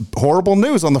was horrible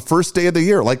news on the first day of the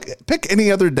year. Like, pick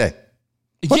any other day.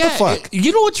 What the fuck?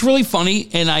 You know what's really funny?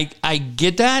 And I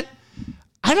get that.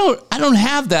 I don't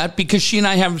have that because she and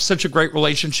I have such a great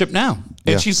relationship now.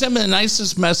 And she sent me the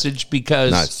nicest message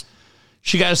because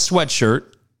she got a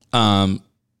sweatshirt. One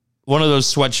of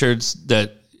those sweatshirts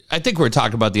that I think we were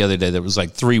talking about the other day that was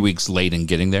like 3 weeks late in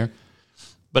getting there.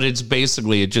 But it's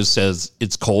basically, it just says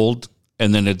it's cold.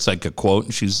 And then it's like a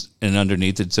quote and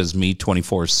underneath it says me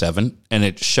 24/7. And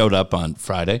it showed up on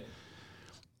Friday.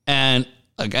 And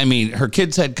like, I mean, her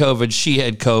kids had COVID. She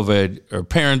had COVID. Her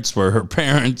parents were her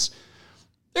parents.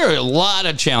 There are a lot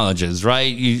of challenges,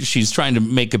 right? She's trying to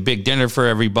make a big dinner for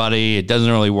everybody. It doesn't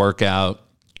really work out.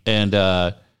 And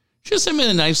she sent me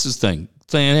the nicest thing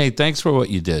saying, hey, thanks for what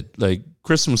you did. Like,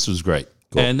 Christmas was great.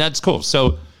 Cool. And that's cool.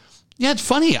 So, yeah, it's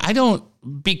funny.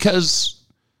 Because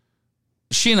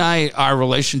she and I, our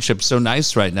relationship's so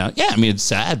nice right now. Yeah, I mean, it's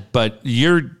sad, but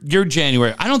you're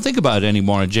January. I don't think about it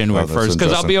anymore on January 1st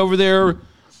because I'll be over there.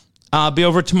 I'll be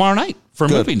over tomorrow night for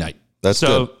movie night. That's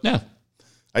so good. Yeah.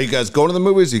 Are you guys going to the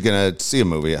movies? Or are you going to see a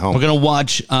movie at home? We're going to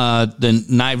watch the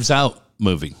Knives Out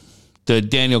movie, the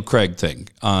Daniel Craig thing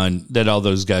that all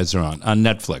those guys are on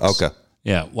Netflix. Okay.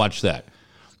 Yeah, watch that.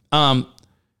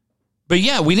 But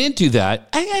yeah, we didn't do that.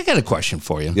 I got a question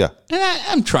for you. Yeah. And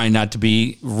I'm trying not to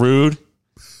be rude.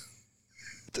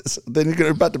 Then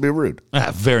you're about to be rude.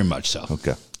 Very much so.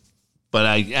 Okay. But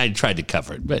I tried to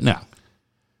cover it, but no.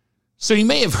 So you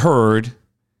may have heard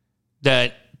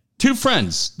that two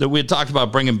friends that we had talked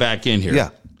about bringing back in here. Yeah.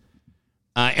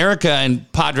 Erica and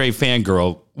Padre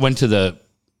Fangirl went to the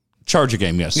Charger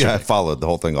game yesterday. Yeah, I followed the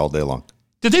whole thing all day long.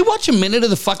 Did they watch a minute of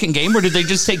the fucking game or did they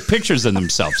just take pictures of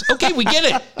themselves? Okay, we get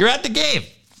it. You're at the game.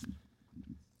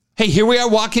 Hey, here we are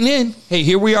walking in. Hey,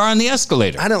 here we are on the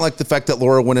escalator. I didn't like the fact that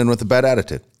Laura went in with a bad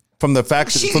attitude. From the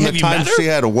fact that from the time she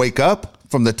had to wake up,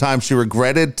 from the time she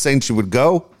regretted saying she would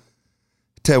go,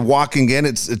 to walking in,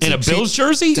 it's in a Bills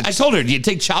jersey. I told her, do you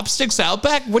take chopsticks out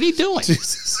back? What are you doing?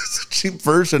 It's a cheap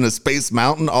version of Space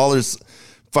Mountain. All his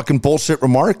fucking bullshit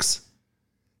remarks.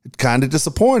 It's kind of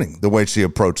disappointing the way she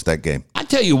approached that game. I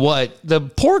tell you what, the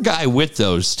poor guy with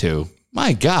those two.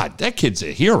 My God, that kid's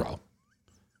a hero.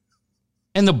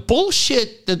 And the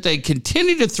bullshit that they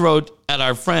continue to throw at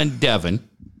our friend Devin.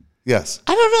 Yes.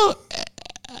 I don't know.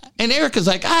 And Erica's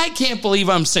like, I can't believe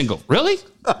I'm single. Really?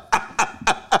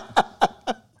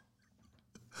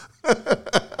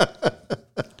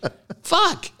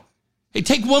 Fuck. Hey,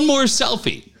 take one more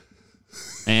selfie.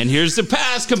 And here's the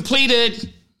pass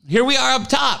completed. Here we are up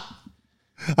top.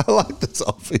 I like the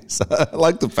selfies. I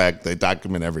like the fact they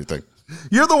document everything.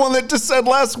 You're the one that just said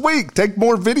last week, take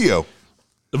more video.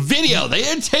 Video. They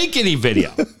didn't take any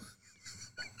video.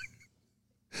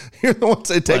 You're the ones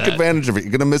that take advantage of it.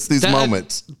 You're going to miss these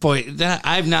moments. Boy,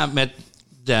 I've not met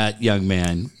that young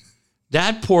man.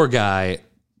 That poor guy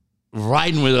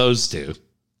riding with those two.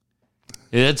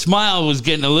 That smile was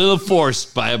getting a little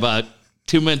forced by about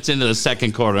 2 minutes into the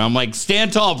second quarter. I'm like,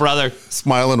 stand tall, brother.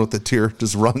 Smiling with the tear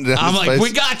just running down I'm his like, face.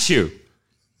 we got you.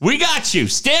 We got you.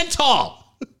 Stand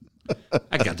tall.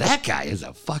 I go, that guy is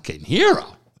a fucking hero.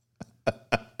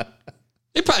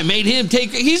 They probably made him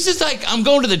take. He's just like, I'm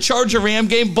going to the Charger Ram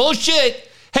game. Bullshit.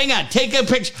 Hang on, take a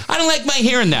picture. I don't like my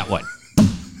hair in that one.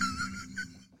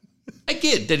 I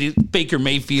get that Baker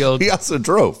Mayfield. He also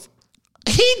drove.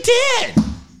 He did.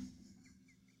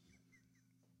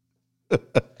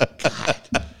 God.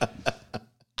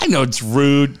 I know it's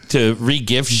rude to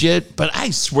re-gift shit, but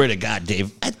I swear to God,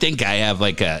 Dave, I think I have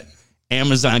like a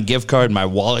Amazon gift card, my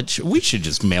wallet. We should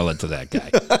just mail it to that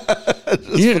guy.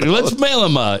 Yeah, let's mail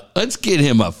him let's get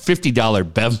him a $50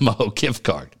 Bevmo gift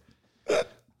card.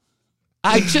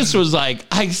 I just was like,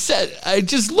 I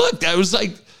just looked. I was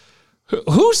like,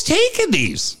 who's taking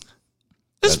these?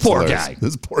 This poor guy.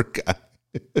 This poor guy.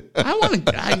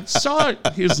 I saw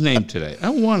his name today. I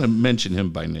want to mention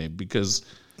him by name because.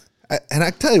 And I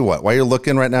tell you what, while you're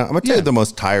looking right now, I'm going to tell you the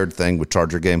most tired thing with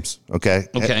Charger games, okay?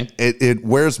 Okay. It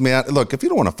wears me out. Look, if you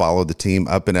don't want to follow the team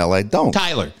up in L.A., don't.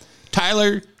 Tyler,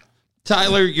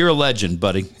 you're a legend,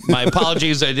 buddy. My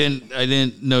apologies. I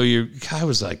didn't know you. I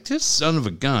was like, this son of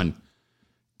a gun.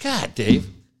 God, Dave.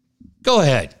 Go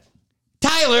ahead.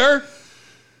 Tyler,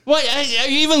 what? Are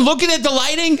you even looking at the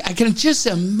lighting? I can just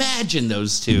imagine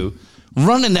those two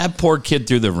running that poor kid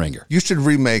through the ringer. You should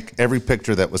remake every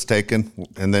picture that was taken,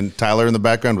 and then Tyler in the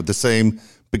background with the same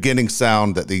beginning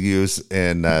sound that they use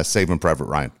in Saving Private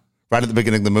Ryan. Right at the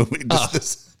beginning of the movie,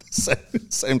 just the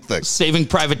same thing. Saving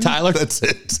Private Tyler? That's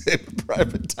it. Saving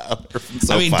Private Tyler.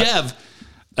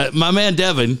 My man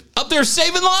Devin, up there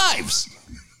saving lives.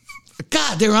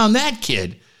 God, they're on that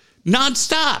kid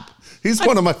nonstop. He's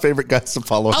one of my favorite guys to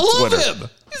follow on Twitter. I love him.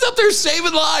 He's up there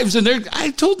saving lives. And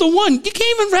I told the one, you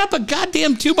can't even wrap a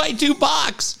goddamn 2x2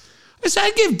 box. I said,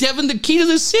 I'd give Devin the key to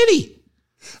the city.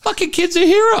 Fucking kid's a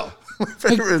hero. My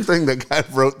favorite thing that guy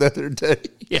wrote the other day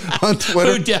on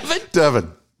Twitter. Who, Devin?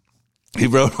 Devin. He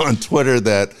wrote on Twitter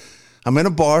that I'm in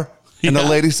a bar and the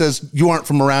lady says, you aren't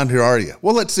from around here, are you?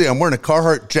 Well, let's see. I'm wearing a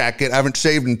Carhartt jacket. I haven't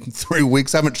shaved in 3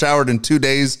 weeks. I haven't showered in 2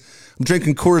 days. I'm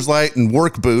drinking Coors Light and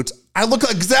work boots. I look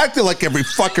exactly like every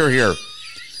fucker here.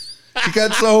 He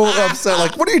got so upset.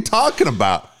 Like, what are you talking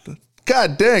about?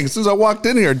 God dang. As soon as I walked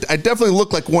in here, I definitely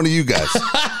look like one of you guys.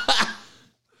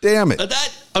 Damn it.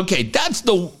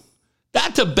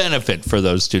 That's a benefit for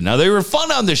those two. Now, they were fun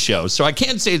on the show, so I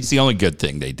can't say it's the only good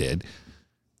thing they did.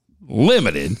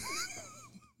 Limited.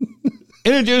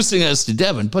 Introducing us to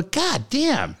Devin, but god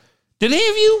damn. Did any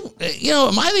of you,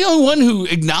 am I the only one who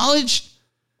acknowledged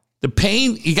the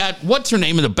pain? You got, what's her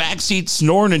name in the backseat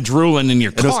snoring and drooling in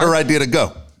your car. It was her idea to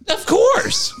go. Of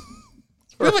course.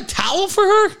 You have a towel for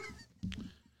her?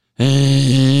 Put her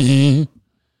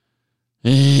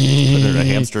in a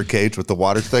hamster cage with the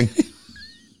water thing.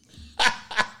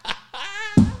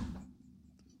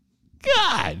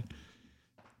 God.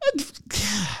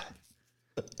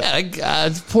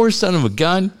 Poor son of a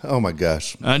gun. Oh my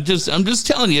gosh. I'm just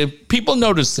telling you, people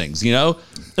notice things,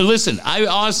 Listen, I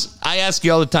ask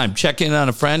you all the time, check in on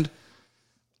a friend.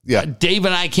 Yeah. Dave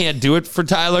and I can't do it for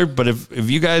Tyler, but if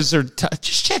you guys are,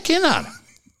 just check in on him.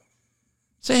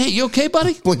 Say, hey, you okay,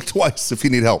 buddy? Blink twice if you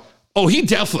need help. Oh, he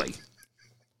definitely.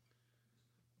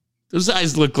 Those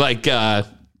eyes look like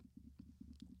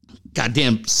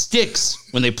goddamn sticks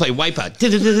when they play Wipeout.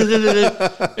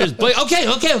 There's Blake.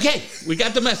 Okay. We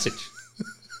got the message.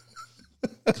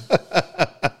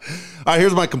 All right,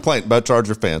 here's my complaint about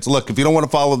Charger fans. Look, if you don't want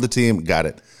to follow the team, got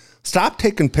it. Stop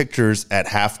taking pictures at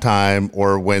halftime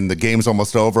or when the game's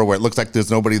almost over where it looks like there's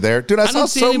nobody there. Dude, I saw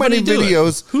so many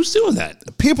videos. Who's doing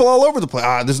that? People all over the place.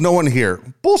 There's no one here.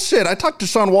 Bullshit. I talked to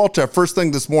Sean Walchef first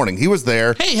thing this morning. He was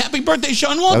there. Hey, happy birthday,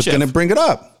 Sean Walchef. I was going to bring it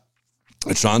up.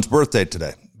 It's Sean's birthday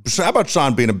today. How about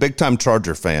Sean being a big-time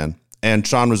Charger fan, and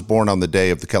Sean was born on the day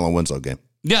of the Kellen Winslow game?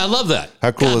 Yeah, I love that. How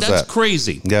cool is that? That's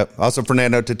crazy. Yep. Also,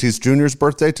 Fernando Tatis Jr.'s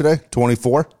birthday today,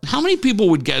 24. How many people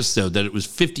would guess, though, that it was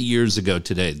 50 years ago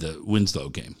today, the Winslow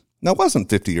game? No, it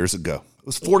wasn't 50 years ago. It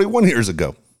was 41 years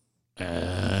ago.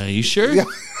 You sure? Yeah.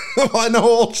 Well, I know how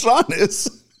old Sean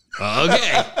is. Okay.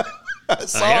 All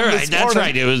right, that's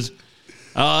right. It was,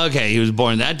 he was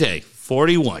born that day,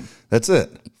 41. That's it.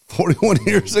 41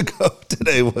 years ago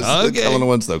today was the Kellen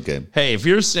Winslow game. Hey, if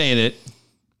you're saying it.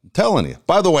 I'm telling you.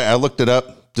 By the way, I looked it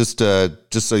up just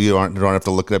so you don't have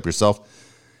to look it up yourself.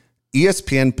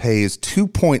 ESPN pays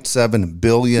 $2.7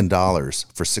 billion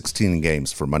for 16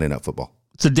 games for Monday Night Football.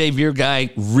 So, Dave, your guy,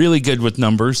 really good with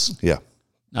numbers. Yeah.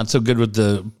 Not so good with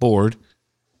the board.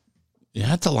 Yeah,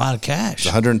 that's a lot of cash.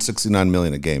 It's $169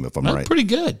 million a game, if I'm right. Pretty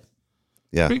good.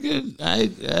 Yeah. Pretty good.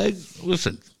 I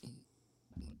listen,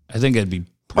 I think I'd be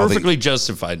perfectly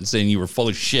justified in saying you were full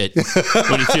of shit when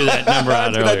you threw that number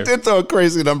out earlier. I did throw a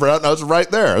crazy number out, and I was right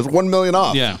there. I was $1 million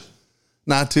off. Yeah.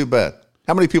 Not too bad.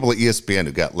 How many people at ESPN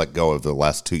who got let go over the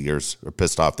last 2 years are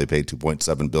pissed off they paid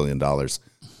 $2.7 billion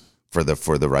for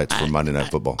the rights for Monday Night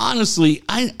Football? Honestly,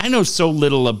 I know so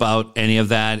little about any of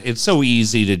that. It's so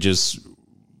easy to just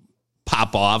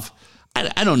pop off.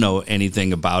 I don't know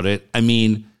anything about it. I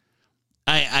mean,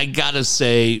 I got to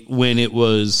say, when it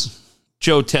was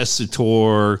Joe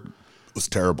Tessitore. It was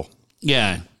terrible.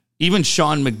 Yeah. Even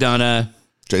Sean McDonough.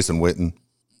 Jason Witten.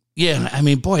 Yeah, I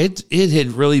mean, boy, it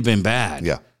had really been bad.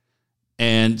 Yeah.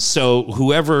 And so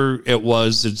whoever it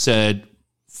was that said,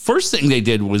 first thing they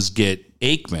did was get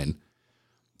Aikman.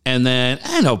 And then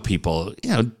I know people,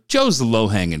 Joe's the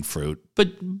low-hanging fruit.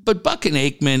 But Buck and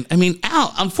Aikman, I mean,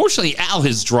 unfortunately, Al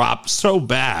has dropped so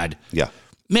bad. Yeah.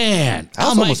 Man.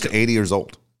 Al's almost 80 years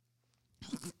old.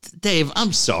 Dave,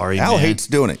 I'm sorry, Al man. hates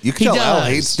doing it. You can tell Al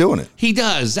hates doing it. He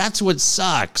does. That's what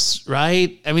sucks,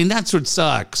 right? I mean, that's what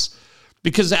sucks.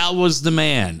 Because Al was the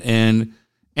man. And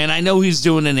I know he's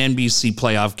doing an NBC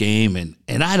playoff game.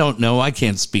 And I don't know. I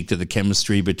can't speak to the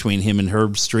chemistry between him and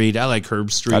Herb Street. I like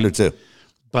Herb Street. I do too.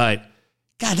 But,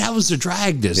 God, that was a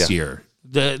drag this year.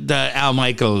 The Al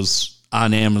Michaels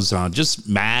on Amazon, just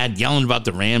mad, yelling about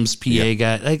the Rams PA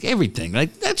guy, like everything.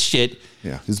 Like, that shit.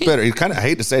 Yeah, he's better. He kind of, I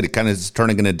hate to say it, he kind of is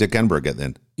turning into Dick Enberg at the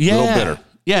end. Yeah. A little bitter.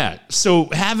 Yeah. So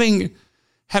having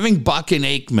Buck and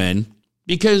Aikman,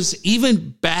 because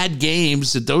even bad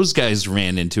games that those guys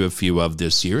ran into a few of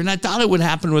this year, and I thought it would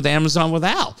happen with Amazon with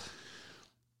Al.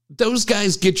 Those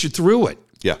guys get you through it.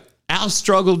 Yeah. Al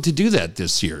struggled to do that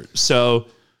this year. So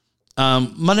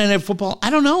Monday Night Football, I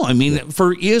don't know. I mean,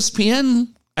 for ESPN,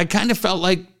 I kind of felt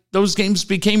like those games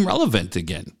became relevant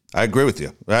again. I agree with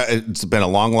you. It's been a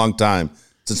long, long time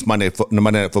since Monday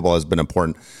Night Football has been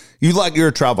important. You're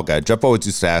a travel guy. Jeff always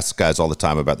used to ask guys all the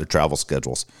time about their travel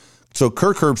schedules. So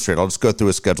Kirk Herbstreit, I'll just go through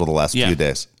his schedule the last few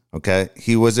days. Okay.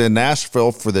 He was in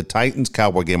Nashville for the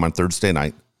Titans-Cowboy game on Thursday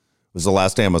night. It was the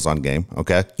last Amazon game.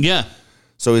 Okay. Yeah.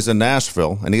 So he's in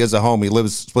Nashville, and he has a home. He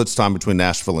splits time between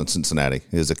Nashville and Cincinnati.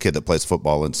 He has a kid that plays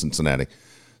football in Cincinnati.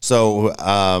 So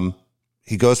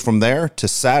he goes from there to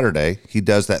Saturday. He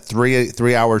does that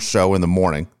 3-hour show in the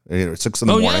morning, 6 in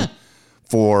the morning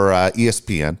for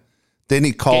ESPN. Then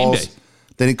he calls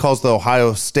the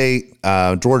Ohio State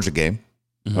Georgia game.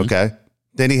 Mm-hmm. Okay.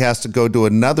 Then he has to go do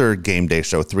another game day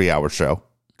show, 3-hour show,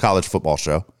 college football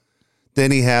show.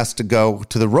 Then he has to go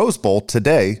to the Rose Bowl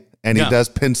today, and he does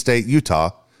Penn State,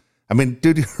 Utah. I mean,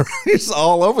 dude, he's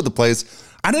all over the place.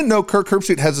 I didn't know Kirk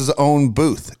Herbstreit has his own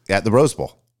booth at the Rose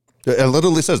Bowl. It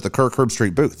literally says the Kirk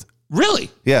Herbstreit booth. Really?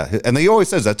 Yeah. And he always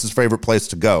says that's his favorite place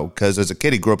to go because as a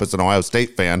kid, he grew up as an Ohio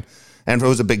State fan, and it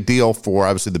was a big deal for,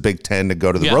 obviously, the Big Ten to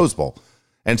go to the Rose Bowl.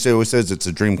 And so he says it's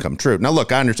a dream come true. Now,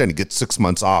 look, I understand he gets 6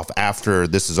 months off after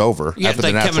this is over. Yeah, after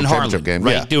like the national Kevin championship Harlan, game.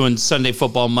 right? Yeah. Doing Sunday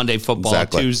football, Monday football,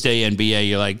 Tuesday NBA.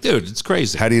 You're like, dude, it's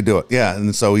crazy. How do you do it? Yeah,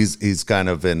 and so he's kind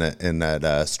of in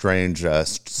that strange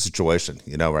situation,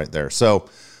 right there. So,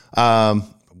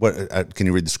 what can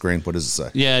you read the screen? What does it say?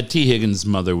 Yeah, T. Higgins'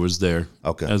 mother was there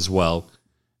Okay. as well,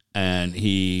 and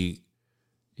he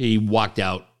walked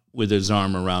out with his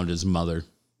arm around his mother.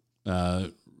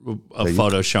 A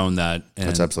photo showing that. And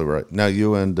that's absolutely right. Now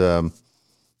you and I'm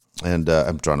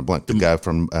trying to blank. The guy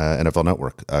from NFL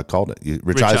Network called it.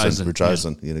 Rich Eisen.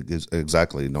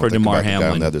 Exactly. For DeMar Hamlin. The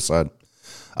guy on the other side.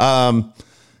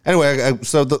 Anyway, I got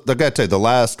to tell you, the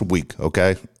last week,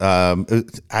 okay?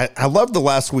 I love the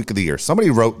last week of the year.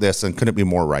 Somebody wrote this and couldn't be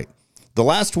more right. The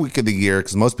last week of the year,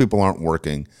 because most people aren't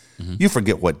working, you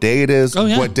forget what day it is,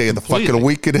 what day of the fucking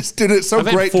week it is. Dude, it's so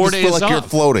great to just feel like you're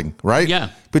floating, right? Yeah.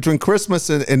 Between Christmas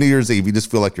and New Year's Eve, you just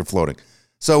feel like you're floating.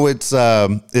 So it's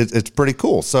pretty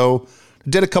cool. So I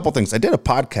did a couple things. I did a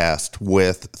podcast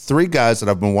with 3 guys that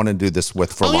I've been wanting to do this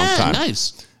with for a long time.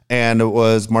 Nice. And it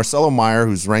was Marcelo Meyer,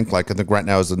 who's ranked I think right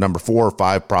now is the number 4 or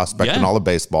 5 prospect in all of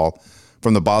baseball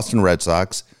from the Boston Red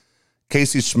Sox.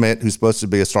 Casey Schmidt, who's supposed to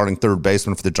be a starting third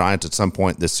baseman for the Giants at some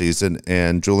point this season,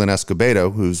 and Julian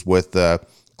Escobedo, who's with the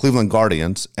Cleveland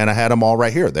Guardians. And I had them all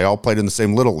right here. They all played in the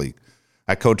same little league.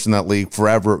 I coached in that league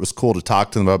forever. It was cool to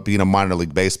talk to them about being a minor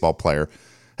league baseball player.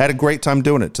 Had a great time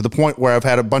doing it, to the point where I've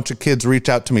had a bunch of kids reach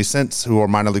out to me since who are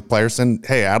minor league players and,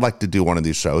 hey, I'd like to do one of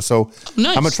these shows. So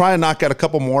nice. I'm going to try and knock out a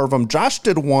couple more of them. Josh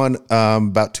did one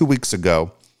about 2 weeks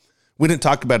ago. We didn't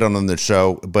talk about it on the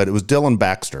show, but it was Dylan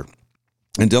Baxter.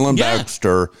 And Dylan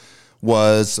Baxter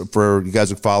was, for you guys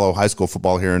who follow high school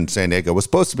football here in San Diego, was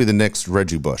supposed to be the next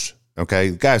Reggie Bush.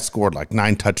 Okay. The guy scored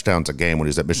 9 touchdowns a game when he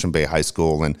was at Mission Bay High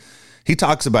School. And he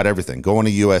talks about everything, going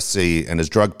to USC and his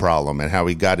drug problem and how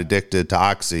he got addicted to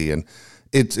Oxy. And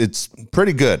it's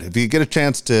pretty good. If you get a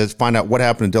chance to find out what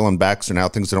happened to Dylan Baxter and how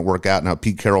things didn't work out and how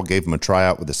Pete Carroll gave him a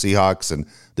tryout with the Seahawks and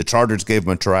the Chargers gave him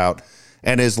a tryout,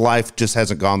 and his life just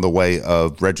hasn't gone the way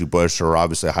of Reggie Bush or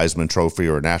obviously a Heisman Trophy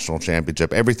or a national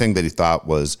championship. Everything that he thought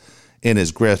was in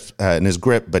his grip,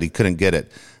 but he couldn't get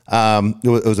it.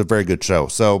 It was a very good show.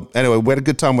 So anyway, we had a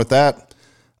good time with that.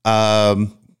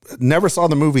 Never saw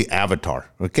the movie Avatar.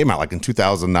 It came out in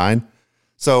 2009.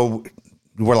 So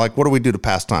we're like, what do we do to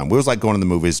pass time? We was going to the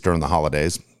movies during the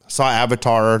holidays. Saw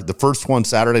Avatar, the first one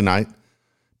Saturday night.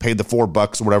 paid the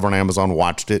 $4 or whatever on Amazon,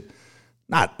 watched it.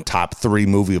 Not top 3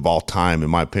 movie of all time, in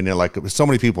my opinion. Like, so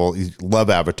many people love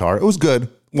Avatar. It was good. It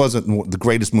wasn't the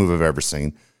greatest movie I've ever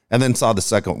seen. And then saw the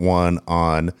second one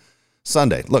on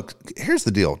Sunday. Look, here's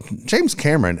the deal. James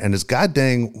Cameron and his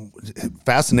goddamn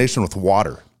fascination with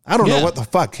water. I don't know what the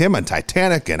fuck. Him and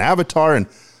Titanic and Avatar and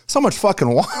so much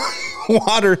fucking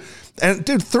water. And,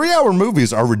 dude, 3-hour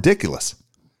movies are ridiculous.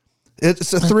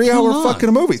 It's a 3-hour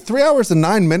fucking movie. 3 hours and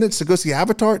 9 minutes to go see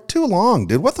Avatar? Too long,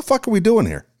 dude. What the fuck are we doing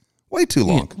here? Way too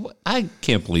long. I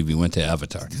can't believe you went to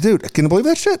Avatar. Dude, can you believe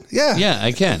that shit? Yeah. Yeah,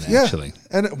 I can, actually.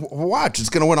 And watch, it's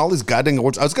going to win all these goddamn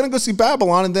awards. I was going to go see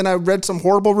Babylon, and then I read some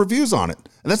horrible reviews on it.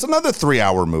 And that's another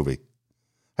 3-hour movie.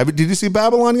 Did you see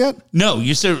Babylon yet? No,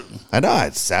 you said... I know,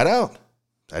 I sat out.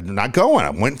 I'm not going.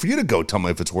 I'm waiting for you to go. Tell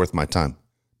me if it's worth my time.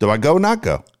 Do I go or not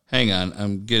go? Hang on,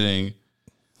 I'm getting...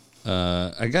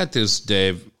 I got this,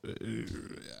 Dave.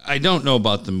 I don't know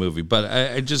about the movie, but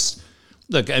I just...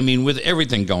 Look, I mean, with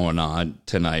everything going on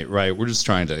tonight, right, we're just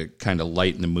trying to kind of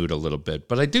lighten the mood a little bit.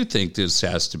 But I do think this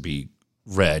has to be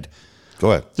read.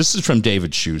 Go ahead. This is from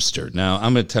David Schuster. Now,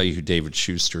 I'm going to tell you who David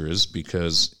Schuster is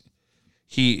because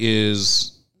he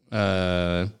is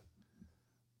a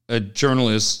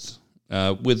journalist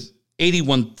with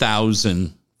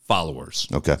 81,000 followers.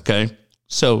 Okay.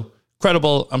 So,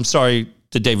 credible. I'm sorry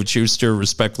to David Schuster.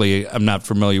 Respectfully, I'm not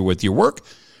familiar with your work.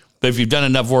 But if you've done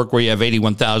enough work where you have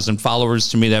 81,000 followers,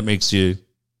 to me, that makes you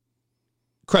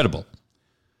credible.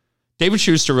 David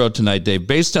Schuster wrote tonight, Dave,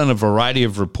 based on a variety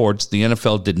of reports, the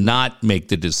NFL did not make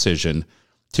the decision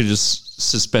to just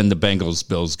suspend the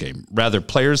Bengals-Bills game. Rather,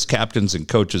 players, captains, and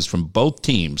coaches from both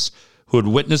teams who had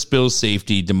witnessed Bills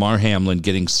safety, Damar Hamlin,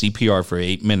 getting CPR for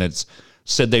 8 minutes,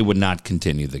 said they would not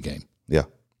continue the game. Yeah.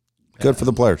 Good for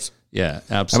the players. Yeah,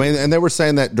 absolutely. I mean, and they were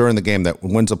saying that during the game, that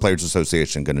when's the Players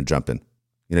Association going to jump in?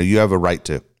 You know, you have a right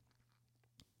to.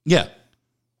 Yeah.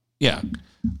 Yeah.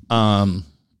 I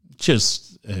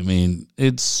mean,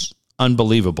 it's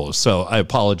unbelievable. So I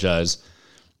apologize.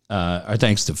 Our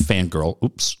thanks to Fangirl,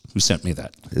 who sent me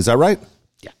that. Is that right?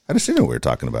 Yeah. How does she know we were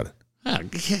talking about it?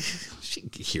 She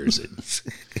hears it.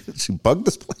 She bugged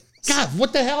this place. God,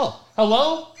 what the hell?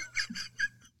 Hello?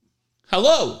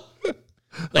 Hello?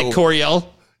 Like Coriel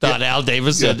thought Al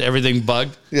Davis said everything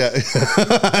bugged. Yeah.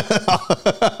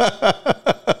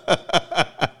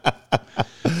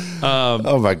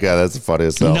 Oh my God, that's the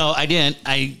funniest stuff. No, I didn't.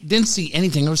 I didn't see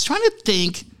anything. I was trying to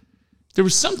think. There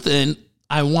was something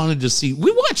I wanted to see.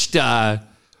 We watched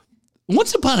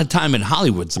Once Upon a Time in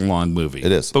Hollywood's a long movie.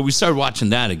 It is. But we started watching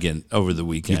that again over the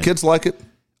weekend. Your kids like it?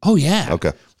 Oh, yeah.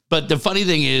 Okay. But the funny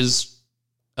thing is,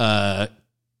 Cade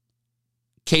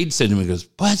said to me, he goes,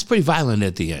 "Well, it's pretty violent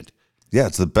at the end." Yeah,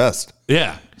 it's the best.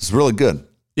 Yeah. It's really good.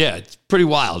 Yeah, it's pretty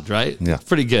wild, right? Yeah. It's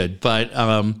pretty good. But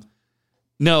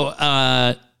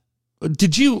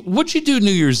what'd you do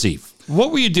New Year's Eve?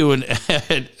 What were you doing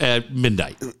at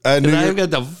midnight? I've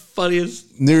got the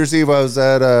funniest. New Year's Eve, I was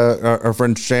at our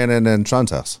friend Shannon and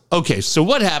Sean's house. Okay, so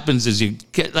what happens is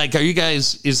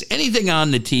is anything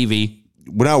on the TV?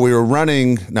 No, we were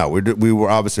running. No, we were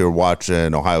obviously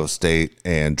watching Ohio State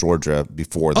and Georgia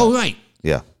before that. Oh, right.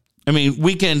 Yeah. I mean,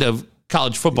 weekend of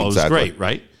college football is great,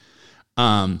 right?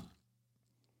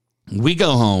 We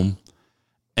go home,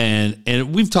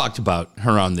 and we've talked about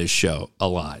her on this show a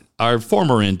lot. Our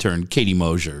former intern, Katie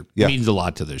Mosier, means a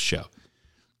lot to this show.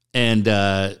 And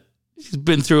she's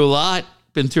been through a lot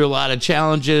of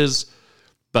challenges,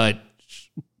 but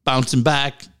bouncing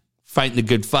back, fighting the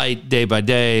good fight day by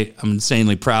day. I'm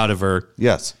insanely proud of her.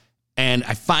 Yes. And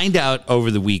I find out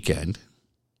over the weekend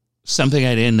something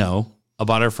I didn't know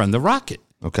about our friend, the Rocket.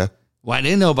 Okay. What I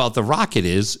didn't know about the Rocket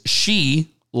is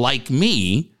she, like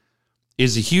me,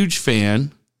 is a huge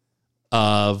fan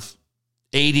of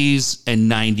 80s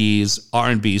and 90s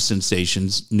R&B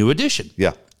sensations, New Edition.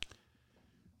 Yeah.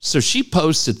 So she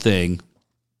posts a thing,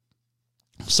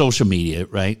 social media,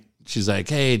 right? She's like,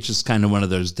 hey, it's just kind of one of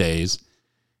those days.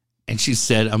 And she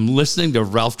said, I'm listening to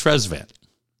Ralph Tresvant.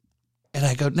 And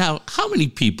I go, now, how many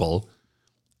people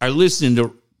are listening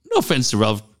to, no offense to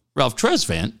Ralph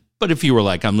Tresvant, but if you were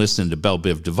like, I'm listening to Belle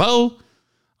Biv DeVoe,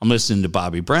 I'm listening to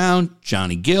Bobby Brown,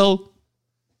 Johnny Gill,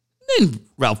 then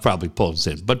Ralph probably pulls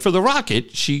in. But for the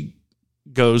Rocket, she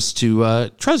goes to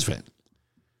Tresvant.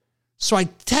 So I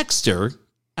text her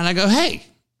and I go, hey,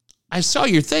 I saw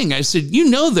your thing. I said, you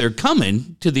know they're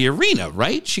coming to the arena,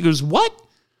 right? She goes, what?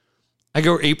 I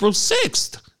go, April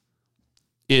 6th.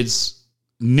 It's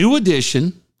New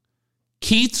Edition,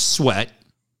 Keith Sweat,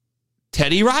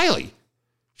 Teddy Riley.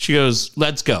 She goes,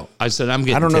 let's go. I said, I'm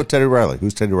getting. I don't know Teddy Riley.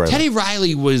 Who's Teddy Riley? Teddy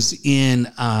Riley was in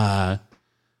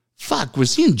fuck,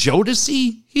 was he in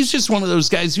Jodeci? He's just one of those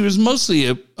guys. He was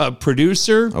mostly a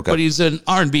producer, but he's an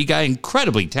R&B guy,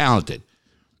 incredibly talented.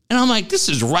 And I'm like, this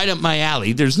is right up my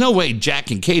alley. There's no way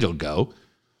Jack and Kate will go.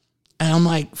 And I'm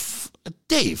like,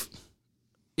 Dave,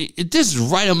 this is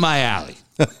right up my alley,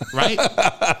 right?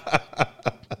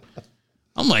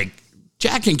 I'm like,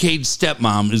 Jack and Kate's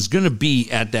stepmom is going to be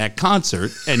at that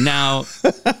concert, and now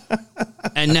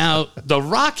the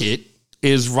Rocket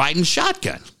is riding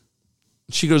shotgun.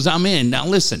 She goes, I'm in. Now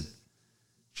listen,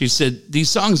 she said, these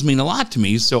songs mean a lot to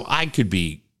me, so I could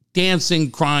be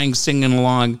dancing, crying, singing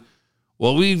along.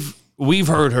 Well, we've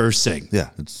heard her sing. Yeah,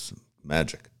 it's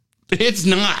magic. It's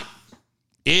not.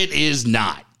 It is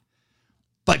not.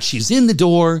 But she's in the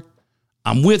door.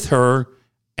 I'm with her.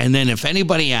 And then if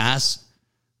anybody asks,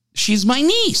 she's my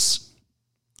niece.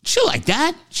 She'll like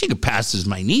that. She could pass as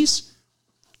my niece.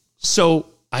 So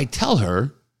I tell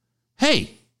her, hey,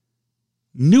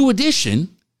 New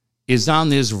Edition is on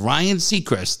this Ryan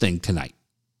Seacrest thing tonight.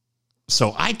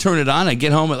 So I turn it on. I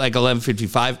get home at like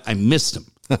 11:55. I missed him.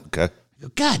 Okay. I go,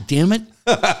 God damn it.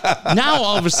 Now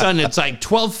all of a sudden it's like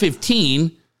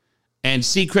 12:15 and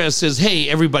Seacrest says, hey,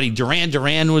 everybody, Duran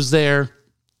Duran was there.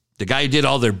 The guy who did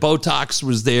all their Botox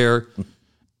was there.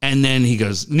 And then he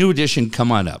goes, New Edition,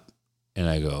 come on up. And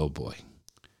I go, oh boy.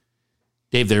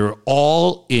 Dave, they were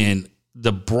all in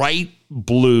the bright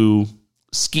blue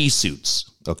ski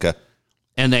suits. Okay.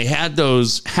 And they had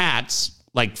those hats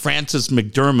like Frances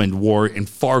McDermott wore in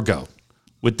Fargo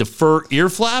with the fur ear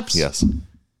flaps. Yes.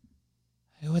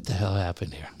 Hey, what the hell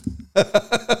happened here?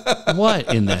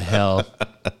 What in the hell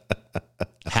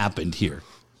happened here?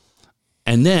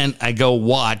 And then I go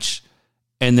watch,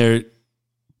 and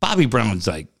Bobby Brown's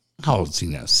like, how old is he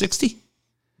now? 60?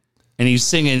 And he's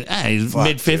singing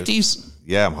mid-50s.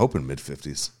 Yeah, I'm hoping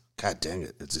mid-50s. God dang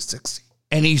it. It's a 60.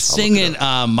 And he's singing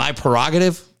My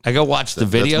Prerogative. I go watch the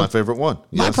video. That's my favorite one.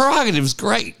 Yes. My Prerogative's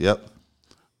great. Yep.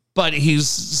 But he's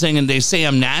singing They Say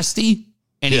I'm Nasty,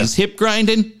 and he's hip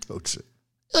grinding. Oh, shit.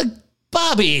 Like,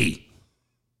 Bobby,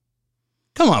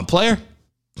 come on, player.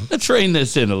 Let's train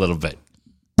this in a little bit.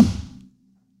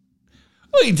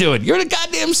 What are you doing? You're in a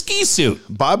goddamn ski suit.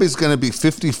 Bobby's going to be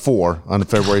 54 on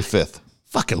February 5th.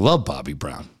 Fucking love Bobby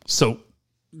Brown. So,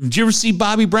 did you ever see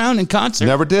Bobby Brown in concert?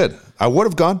 Never did. I would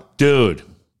have gone. Dude,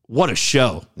 what a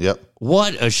show. Yep.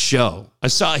 What a show. I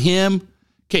saw him.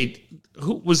 Okay,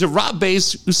 who was it? Rob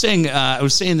Bass who sang, I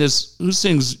was saying this, who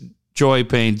sings Joy,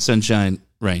 Pain, Sunshine,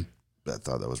 Rain? I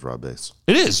thought that was Rob Bass.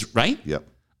 It is, right? Yep.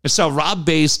 I saw Rob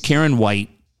Bass, Karen White,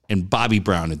 and Bobby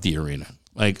Brown at the arena.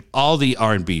 Like all the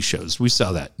R&B shows. We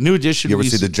saw that. New Edition. You ever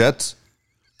see the Jets?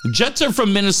 The Jets are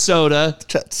from Minnesota.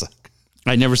 Jets suck.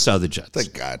 I never saw the Jets.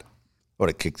 Thank God. I would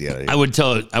have kicked you out of here. I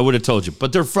would have told you.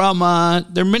 But they're from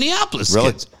they're Minneapolis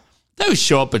kids. They always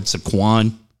show up at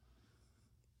Saquon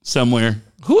somewhere.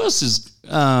 Who else is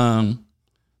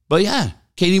but yeah,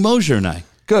 Katie Mosier and I.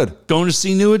 Good. Going to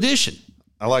see New Edition.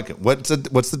 I like it. What's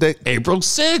the date? April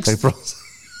 6th. April.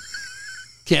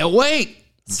 Can't wait.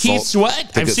 Keith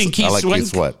Sweat. I've seen Keith Sweat. Keith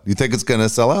Sweat. You think it's going to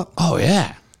sell out? Oh,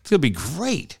 yeah. It's going to be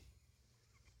great.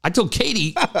 I told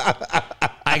Katie,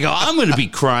 I go, I'm going to be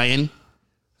crying.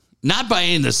 Not by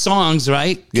any of the songs,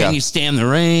 right? Can you stand the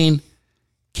rain?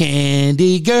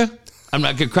 Candy Girl. I'm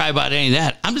not going to cry about any of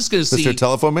that. I'm just going to see. Mr.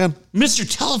 Telephone Man? Mr.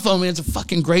 Telephone Man's a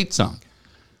fucking great song.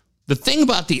 The thing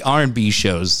about the R&B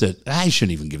shows that I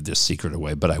shouldn't even give this secret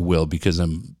away, but I will because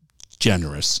I'm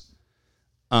generous.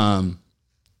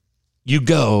 You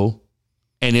go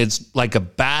and it's like a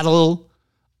battle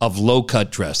of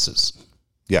low-cut dresses.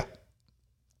 Yeah.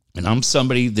 And I'm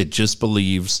somebody that just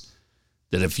believes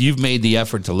that if you've made the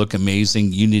effort to look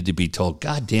amazing, you need to be told,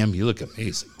 God damn, you look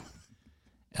amazing.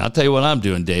 And I'll tell you what I'm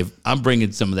doing, Dave. I'm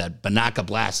bringing some of that Banaka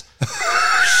Blast.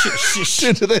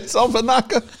 Do they sell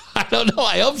Banaka? I don't know.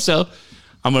 I hope so.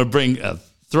 I'm going to bring a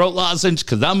throat lozenge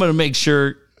because I'm going to make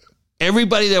sure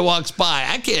everybody that walks by,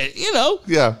 I can't,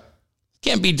 Yeah.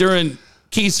 can't be during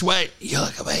Keith Sweat. You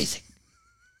look amazing.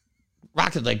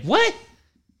 Rocket's like, what?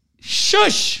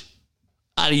 Shush.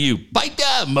 Out of you. Bite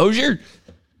down, Mosier.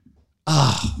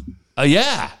 Oh,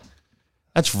 yeah.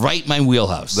 That's right in my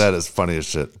wheelhouse. That is funny as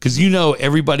shit. Because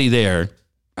everybody there,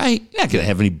 right? You're not going to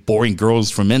have any boring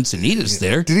girls from Encinitas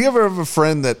there. Did you ever have a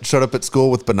friend that showed up at school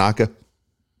with Banaka?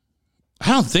 I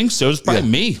don't think so. It's probably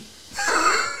me.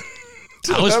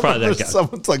 I was probably that guy.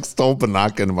 Someone's like stole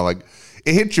Banaka and I'm like,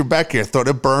 it hit your back here. Thought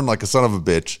it burned like a son of a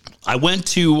bitch. I went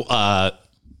to, I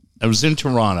was in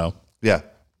Toronto. Yeah.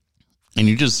 And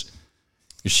you're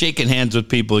shaking hands with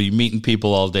people. You're meeting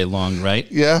people all day long,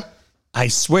 right? Yeah. I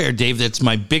swear, Dave, that's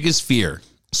my biggest fear.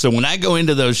 So when I go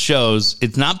into those shows,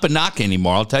 it's not Banaka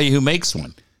anymore. I'll tell you who makes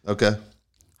one. Okay.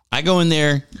 I go in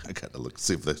there. I got to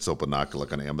see if they still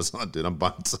look on Amazon, dude. I'm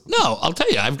buying some. No, I'll tell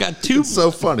you, I've got two. It's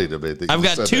so funny to me. I've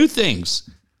got two things.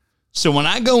 So when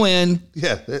I go in,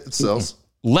 yeah, it sells.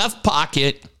 Left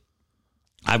pocket,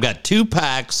 I've got 2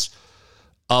 packs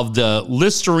of the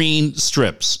Listerine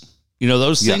strips. You know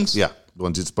those things? Yeah, the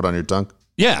ones you just put on your tongue.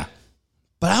 Yeah,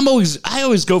 but I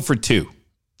always go for 2.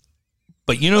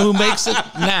 But you know who makes it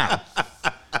now?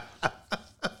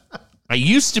 I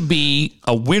used to be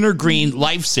a wintergreen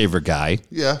Lifesaver guy.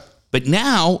 Yeah. But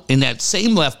now in that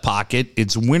same left pocket,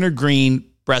 it's wintergreen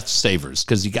Breath Savers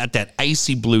because you got that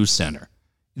icy blue center.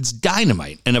 It's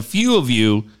dynamite. And a few of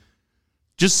you,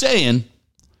 just saying,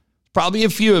 probably a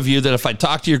few of you that if I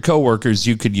talk to your coworkers,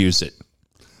 you could use it.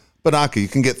 Banaka, you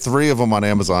can get 3 of them on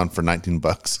Amazon for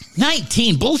 $19.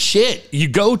 19, bullshit. You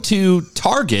go to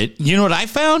Target, you know what I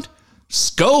found?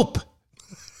 Scope.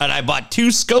 And I bought 2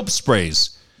 Scope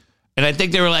sprays. And I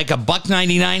think they were like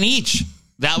 $1.99 each.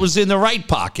 That was in the right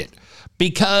pocket.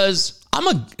 Because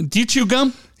do you chew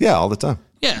gum? Yeah, all the time.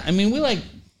 Yeah, I mean, I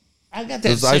got that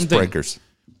Those same icebreakers. thing.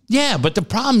 Yeah, but the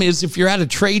problem is if you're at a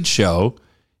trade show,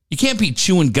 you can't be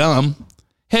chewing gum.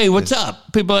 Hey, what's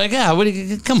up? People are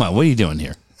like, come on, what are you doing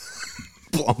here?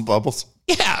 Blowing bubbles.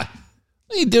 Yeah,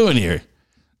 what are you doing here?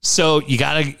 So you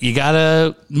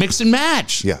gotta mix and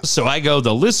match. Yeah. So I go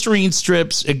the Listerine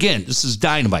strips. Again, this is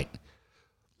dynamite.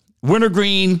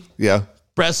 Wintergreen. Yeah.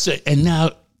 Breast. And now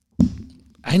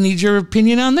I need your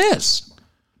opinion on this.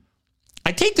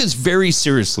 I take this very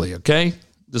seriously, okay?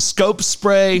 The Scope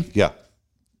spray. Yeah.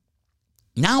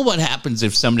 Now what happens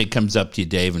if somebody comes up to you,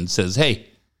 Dave, and says, hey,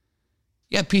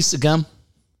 you got a piece of gum?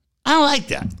 I don't like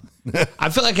that. I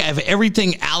feel like I have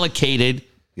everything allocated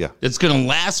that's going to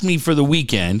last me for the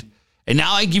weekend. And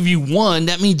now I give you 1.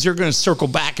 That means you're going to circle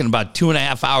back in about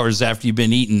 2.5 hours after you've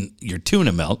been eating your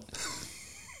tuna melt.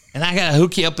 And I got to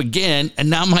hook you up again. And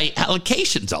now my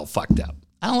allocation's all fucked up.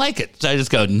 I don't like it. So I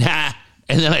just go, nah.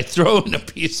 And then I throw in a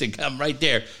piece of gum right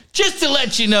there just to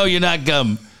let you know you're not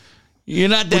gum. You're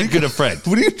not that good a friend.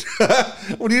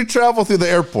 When you travel through the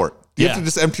airport, do you have to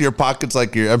just empty your pockets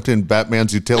like you're emptying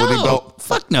Batman's utility belt?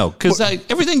 Fuck no, because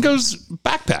everything goes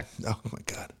backpack. Oh, my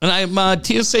God. And I'm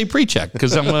TSA pre-check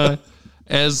because I'm,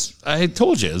 as I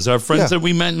told you, as our friends that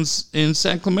we met in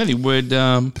San Clemente would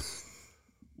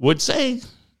say,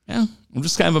 yeah, I'm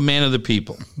just kind of a man of the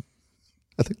people.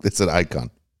 I think that's an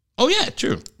icon. Oh, yeah,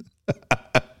 true.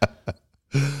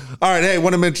 All right, hey, I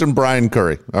want to mention Brian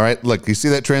Curry. All right, look, you see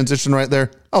that transition right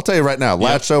there? I'll tell you right now,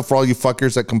 last show for all you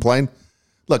fuckers that complain,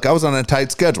 look, I was on a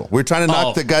tight schedule. We were trying to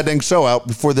knock the goddamn show out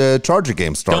before the Charger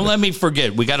game started. Don't let me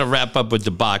forget, we got to wrap up with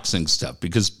the boxing stuff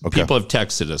because people have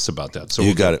texted us about that. So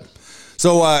you got it.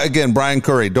 So, again, Brian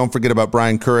Curry, don't forget about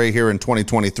Brian Curry here in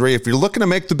 2023. If you're looking to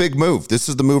make the big move, this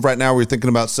is the move right now where you're thinking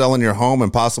about selling your home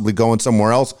and possibly going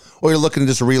somewhere else, or you're looking to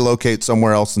just relocate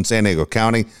somewhere else in San Diego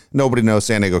County. Nobody knows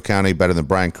San Diego County better than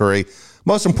Brian Curry.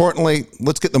 Most importantly,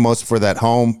 let's get the most for that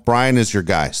home. Brian is your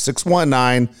guy.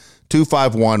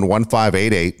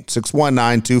 619-251-1588.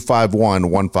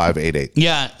 619-251-1588.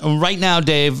 Yeah, right now,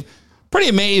 Dave, pretty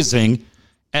amazing.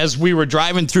 As we were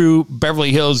driving through Beverly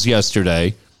Hills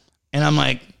yesterday, and I'm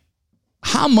like,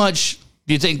 how much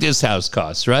do you think this house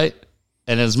costs, right?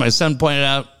 And as my son pointed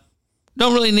out,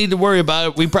 don't really need to worry about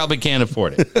it. We probably can't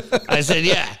afford it. I said,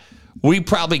 yeah, we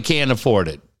probably can't afford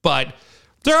it. But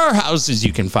there are houses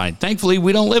you can find. Thankfully,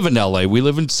 we don't live in LA. We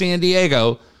live in San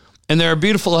Diego. And there are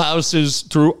beautiful houses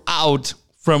throughout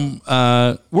from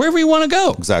wherever you want to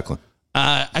go. Exactly.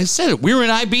 I said it. We were in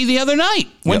IB the other night.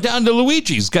 Went down to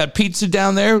Luigi's. Got pizza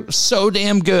down there. So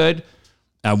damn good.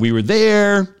 We were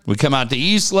there. We come out to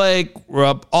East Lake. We're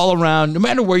up all around. No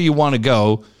matter where you want to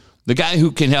go, the guy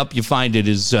who can help you find it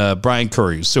is Brian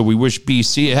Curry. So we wish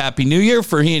BC a happy new year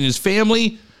for he and his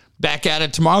family. Back at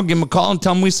it tomorrow. Give him a call and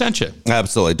tell him we sent you.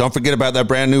 Absolutely. Don't forget about that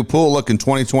brand new pool. Look, in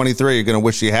 2023, you're going to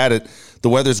wish you had it. The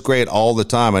weather's great all the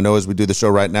time. I know as we do the show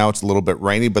right now, it's a little bit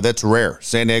rainy, but that's rare.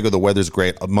 San Diego, the weather's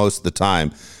great most of the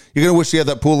time. You're going to wish you had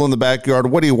that pool in the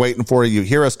backyard. What are you waiting for? You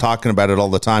hear us talking about it all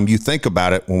the time. You think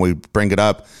about it when we bring it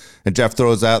up. And Jeff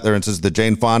throws out there and says the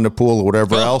Jane Fonda pool or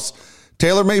whatever else.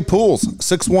 Tailor-made pools,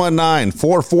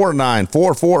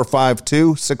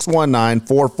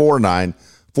 619-449-4452,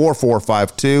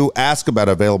 619-449-4452. Ask about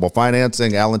available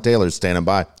financing. Alan Taylor's standing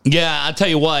by. Yeah, I'll tell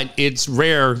you what, it's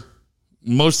rare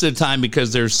most of the time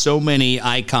because there's so many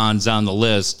icons on the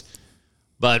list.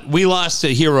 But we lost a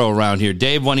hero around here.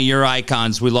 Dave, one of your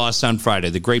icons we lost on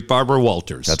Friday, the great Barbara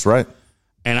Walters. That's right.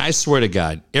 And I swear to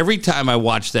God, every time I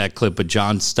watch that clip of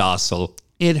John Stossel,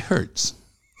 it hurts.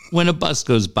 When a bus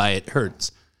goes by, it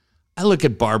hurts. I look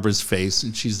at Barbara's face,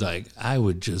 and she's like, I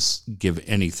would just give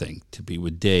anything to be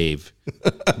with Dave,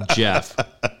 Jeff.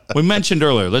 We mentioned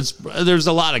earlier, there's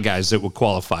a lot of guys that would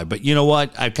qualify, but you know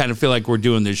what? I kind of feel like we're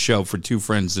doing this show for two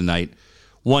friends tonight.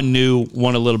 One new,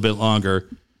 one a little bit longer.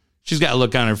 She's got a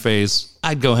look on her face.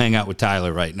 I'd go hang out with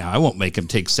Tyler right now. I won't make him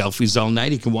take selfies all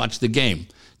night. He can watch the game.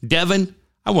 Devin,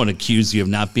 I won't accuse you of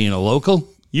not being a local.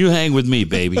 You hang with me,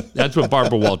 baby. That's what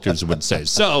Barbara Walters would say.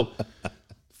 So,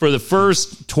 for the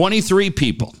first 23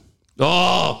 people,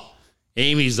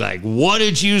 Amy's like, what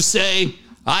did you say?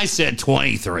 I said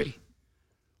 23.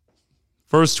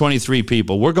 First 23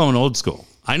 people. We're going old school.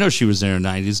 I know she was in her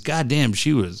 90s. Goddamn,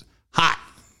 she was hot.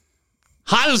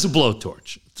 Hot as a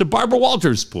blowtorch. It's a Barbara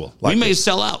Walters pool. We may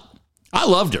sell out. I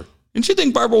loved her. Didn't you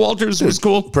think Barbara Walters was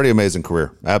cool? Pretty amazing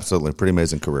career. Absolutely. Pretty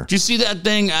amazing career. Did you see that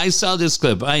thing? I saw this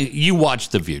clip. You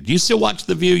watched The View. Do you still watch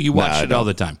The View? You watch it all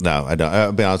the time. No, I don't.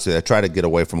 I'll be honest with you. I try to get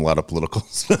away from a lot of political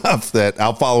stuff that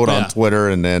I'll follow it on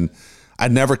Twitter, and then I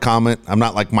never comment. I'm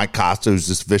not like Mike Costa, who's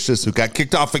just vicious, who got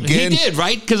kicked off again. He did,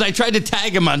 right? Because I tried to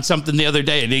tag him on something the other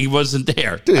day, and he wasn't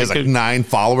there. Dude, he has like 9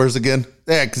 followers again.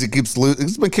 Yeah, because he keeps losing.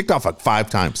 He's been kicked off like 5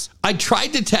 times. I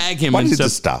tried to tag him. Why did he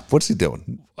just stop? What's he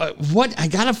doing? I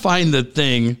got to find the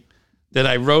thing that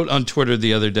I wrote on Twitter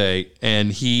the other day,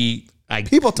 and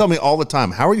people tell me all the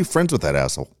time, how are you friends with that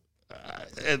asshole?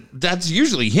 That's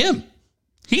usually him.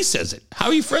 He says it. How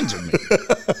are you friends with me?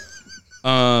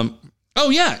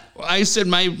 Oh, yeah. I said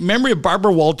my memory of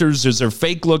Barbara Walters is her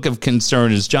fake look of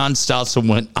concern as John Stossel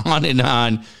went on and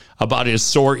on about his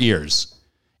sore ears.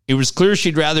 It was clear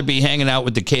she'd rather be hanging out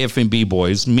with the KFMB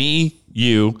boys, me,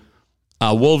 you,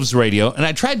 Wolves Radio, and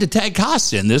I tried to tag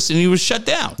Costa in this, and he was shut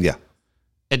down. Yeah.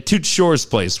 At Toots Shor's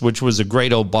place, which was a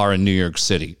great old bar in New York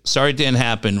City. Sorry it didn't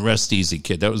happen. Rest easy,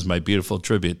 kid. That was my beautiful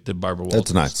tribute to Barbara Walters.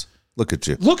 That's nice. Look at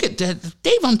you. Look at that.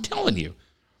 Dave, I'm telling you.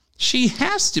 She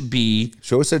has to be.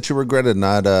 She always said she regretted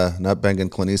not banging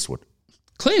Clint Eastwood.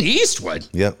 Clint Eastwood?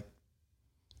 Yep.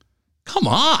 Come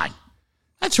on.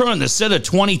 That's her on the set of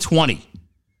 2020.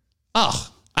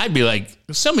 Oh, I'd be like,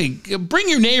 somebody, bring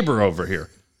your neighbor over here.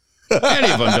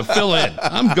 Any of them to fill in.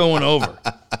 I'm going over.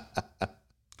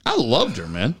 I loved her,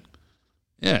 man.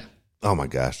 Yeah. Oh, my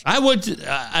gosh. I would,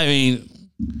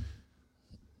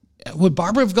 would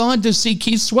Barbara have gone to see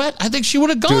Keith Sweat? I think she would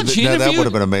have gone. Dude, that would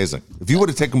have been amazing. If you would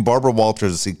have taken Barbara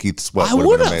Walters to see Keith Sweat, it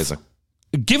would have been amazing.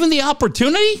 Given the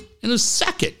opportunity, in a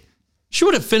second, she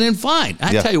would have fit in fine.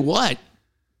 I tell you what,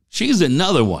 she's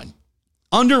another one.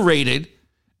 Underrated.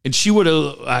 And she would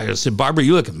have, I said, Barbara,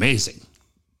 you look amazing.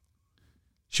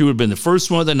 She would have been the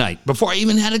first one of the night before I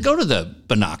even had to go to the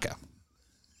Banaka.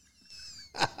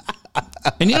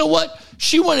 And you know what?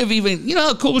 She wouldn't have even, you know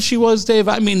how cool she was, Dave?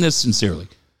 I mean this sincerely.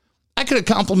 I could have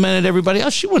complimented everybody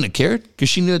else. She wouldn't have cared because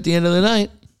she knew at the end of the night,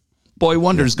 Boy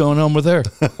Wonder's going home with her.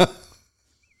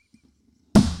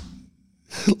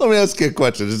 Let me ask you a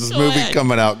question. There's this movie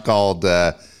coming out called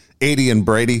 80 and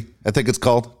Brady, I think it's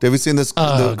called. Have you seen this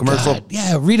the commercial? God.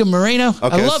 Yeah, Rita Moreno.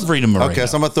 Okay, I love Rita Moreno. Okay,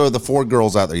 so I'm going to throw the 4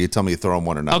 girls out there. You tell me you throw them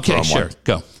one or not. Okay, sure.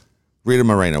 Go. Rita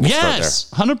Moreno. We'll yes,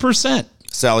 start there. 100%.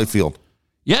 Sally Field.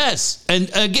 Yes.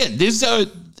 And again,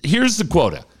 here's the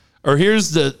quota, or here's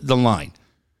the line.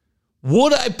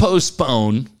 Would I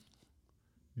postpone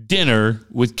dinner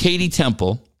with Katie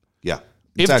Temple? Yeah.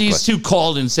 Exactly. If these two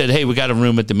called and said, hey, we got a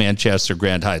room at the Manchester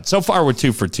Grand Hyatt. So far, we're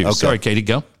 2 for 2. Okay. Sorry, Katie,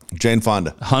 go. Jane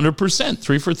Fonda. 100%,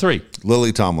 3 for 3.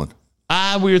 Lily Tomlin.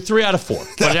 We were 3 out of 4,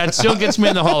 but that still gets me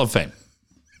in the Hall of Fame.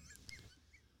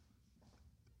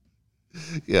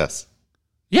 Yes.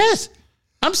 Yes.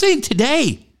 I'm saying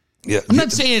today. Yeah. I'm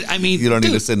not saying, I mean. You don't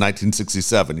need to say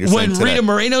 1967. You're saying today. When Rita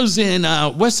Moreno's in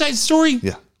West Side Story?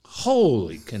 Yeah.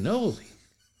 Holy cannoli.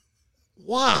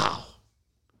 Wow.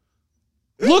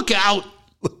 Look out.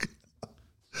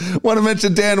 Want to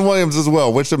mention Dan Williams as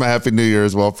well. Wish him a happy new year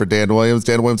as well for Dan Williams.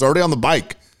 Dan Williams already on the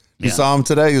bike. You saw him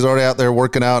today. He's already out there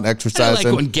working out and exercising. I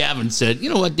like when Gavin said,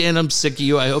 you know what, Dan, I'm sick of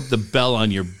you. I hope the bell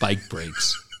on your bike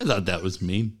breaks. I thought that was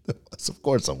mean. Of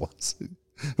course it was.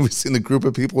 Have we seen the group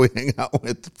of people we hang out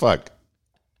with? Fuck.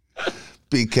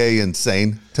 BK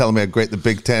insane. Telling me how great the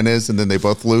Big Ten is, and then they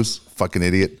both lose. Fucking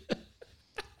idiot.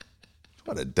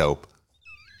 What a dope.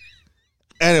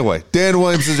 Anyway, Dan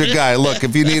Williams is your guy. Look,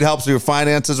 if you need help with your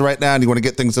finances right now and you want to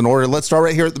get things in order, let's start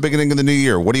right here at the beginning of the new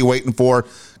year. What are you waiting for?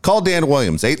 Call Dan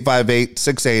Williams,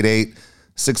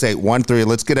 858-688-6813.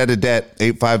 Let's get out of debt,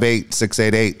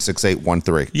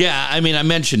 858-688-6813. Yeah, I mean, I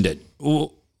mentioned it.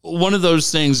 One of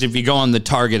those things, if you go on the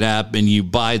Target app and you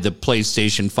buy the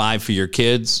PlayStation 5 for your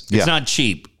kids, it's not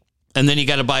cheap. And then you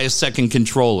got to buy a second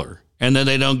controller. And then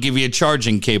they don't give you a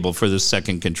charging cable for the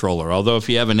second controller. Although if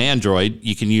you have an Android,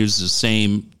 you can use the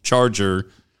same charger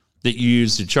that you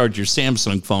use to charge your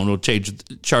Samsung phone will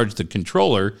charge the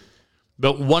controller.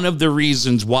 But one of the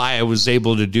reasons why I was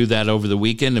able to do that over the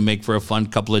weekend and make for a fun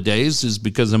couple of days is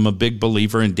because I'm a big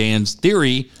believer in Dan's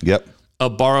theory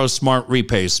of borrow smart,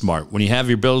 repay smart. When you have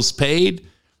your bills paid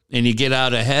and you get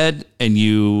out ahead and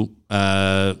you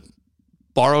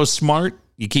borrow smart,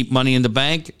 you keep money in the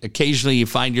bank. Occasionally you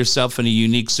find yourself in a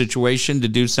unique situation to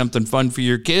do something fun for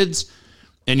your kids,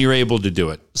 and you're able to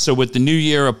do it. So with the new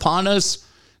year upon us,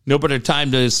 no better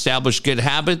time to establish good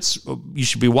habits. You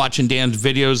should be watching Dan's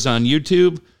videos on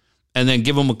YouTube and then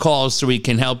give him a call so he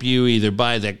can help you either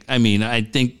buy the, I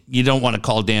think you don't want to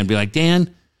call Dan and be like,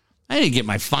 Dan, I need to get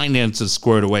my finances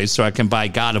squared away so I can buy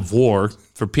God of War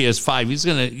for PS5. He's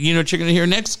going to, you know what you're going to hear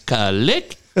next?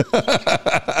 Click.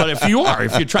 But if you're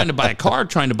trying to buy a car,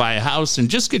 trying to buy a house, and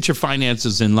just get your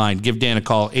finances in line, give Dan a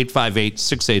call,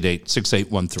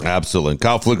 858-688-6813. Absolutely.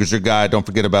 Kyle Fluker's your guy. Don't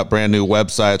forget about brand new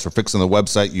websites or fixing the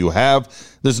website you have.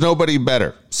 There's nobody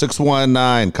better.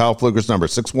 619, Kyle Fluker's number,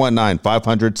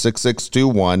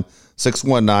 619-500-6621.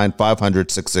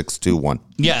 619-500-6621.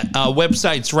 Yeah,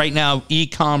 websites right now,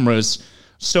 e-commerce,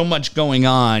 so much going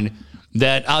on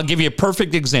that I'll give you a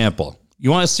perfect example. You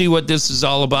want to see what this is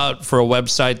all about for a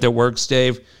website that works,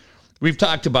 Dave? We've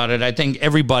talked about it. I think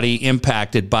everybody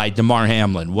impacted by Damar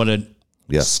Hamlin. What a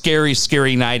scary,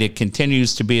 scary night it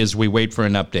continues to be as we wait for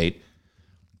an update.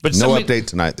 But no update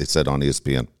tonight, they said on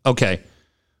ESPN. Okay.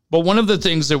 But one of the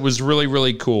things that was really,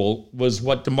 really cool was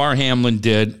what Damar Hamlin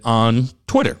did on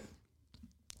Twitter.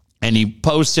 And he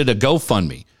posted a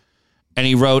GoFundMe. And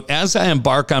he wrote, as I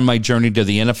embark on my journey to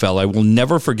the NFL, I will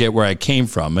never forget where I came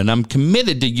from, and I'm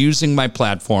committed to using my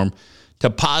platform to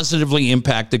positively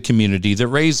impact the community that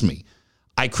raised me.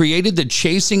 I created the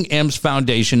Chasing M's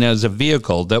Foundation as a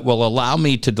vehicle that will allow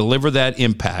me to deliver that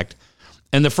impact.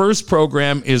 And the first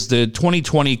program is the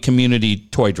 2020 Community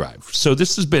Toy Drive. So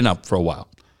this has been up for a while.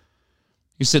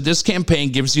 He said, this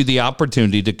campaign gives you the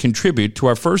opportunity to contribute to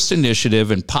our first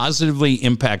initiative and positively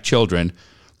impact children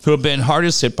who have been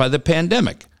hardest hit by the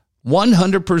pandemic.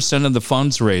 100% of the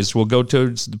funds raised will go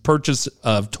towards the purchase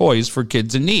of toys for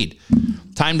kids in need.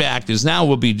 Time to Act is now.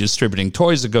 We'll be distributing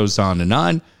toys. It goes on and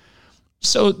on.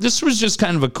 So this was just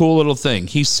kind of a cool little thing.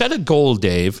 He set a goal,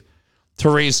 Dave, to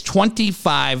raise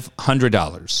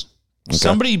 $2,500. Okay.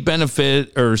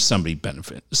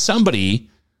 Somebody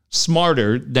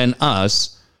smarter than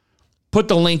us put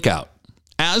the link out.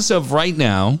 As of right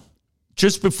now,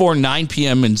 just before 9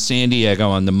 p.m. in San Diego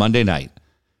on the Monday night.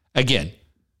 Again,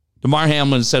 Damar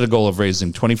Hamlin set a goal of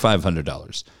raising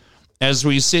 $2,500. As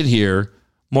we sit here,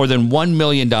 more than $1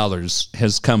 million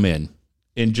has come in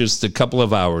just a couple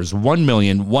of hours.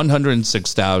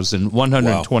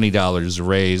 $1,106,120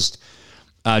 raised.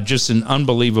 Just an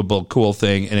unbelievable cool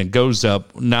thing. And it goes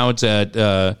up. Now it's at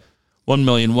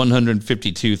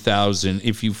 $1,152,000.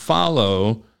 If you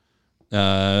follow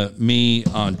me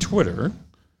on Twitter,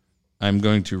 I'm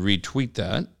going to retweet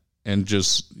that and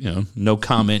just, no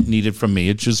comment needed from me.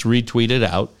 It's just retweeted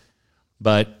out.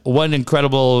 But what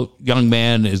incredible young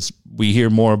man is. We hear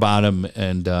more about him.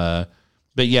 And, but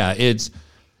yeah, it's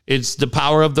the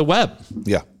power of the web.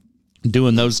 Yeah.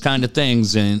 Doing those kind of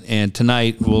things. And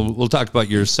tonight we'll talk about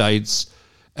your sites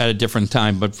at a different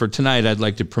time. But for tonight, I'd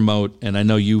like to promote, and I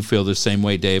know you feel the same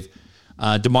way, Dave,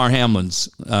 Damar Hamlin's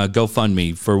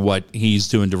GoFundMe for what he's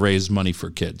doing to raise money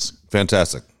for kids.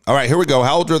 Fantastic. All right, here we go.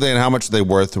 How old are they and how much are they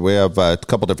worth? We have a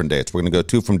couple different dates. We're going to go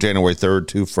 2 from January 3rd,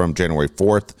 2 from January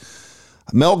 4th.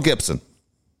 Mel Gibson.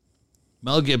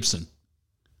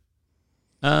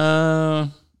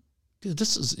 Dude,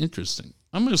 this is interesting.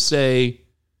 I'm going to say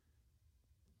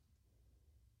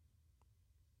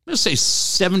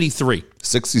 73.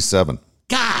 67.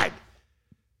 God,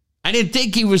 I didn't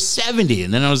think he was 70.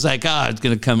 And then I was like, it's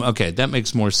going to come. Okay, that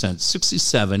makes more sense.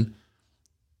 67,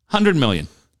 $100 million.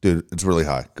 Dude, it's really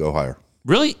high. Go higher.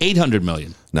 Really? $800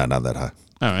 million. No, not that high.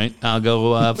 All right. I'll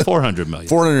go $400 million.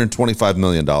 $425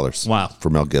 million. Wow. For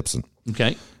Mel Gibson.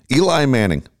 Okay. Eli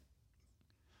Manning.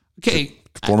 Okay.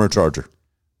 Former Charger.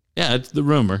 Yeah, it's the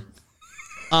rumor.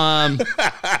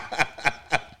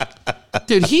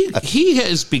 Dude, he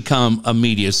has become a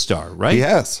media star, right? He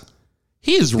has.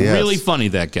 He is really funny,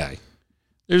 that guy.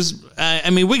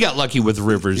 We got lucky with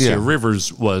Rivers here.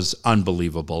 Rivers was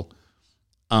unbelievable.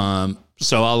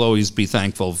 So I'll always be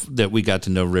thankful that we got to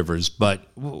know Rivers, but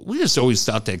we just always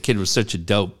thought that kid was such a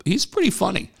dope. He's pretty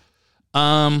funny.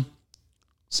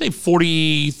 Say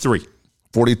 43.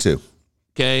 42.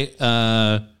 Okay.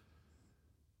 I'm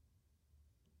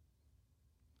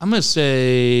going to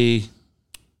say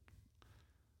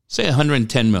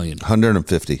 110 million.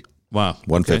 150. Wow.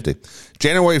 150. Okay.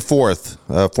 January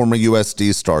 4th, former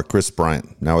USD star Chris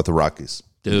Bryant, now with the Rockies.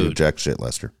 Dude. Jack shit,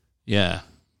 Lester. Yeah.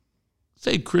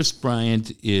 Say Chris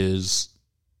Bryant is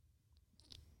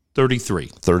 33.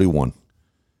 31.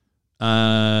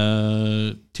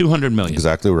 200 million.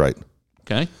 Exactly right.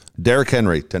 Okay. Derrick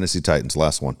Henry, Tennessee Titans,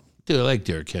 last one. Dude, I like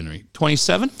Derrick Henry.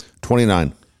 27?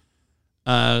 29.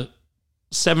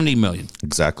 70 million.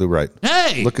 Exactly right.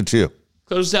 Hey! Look at you.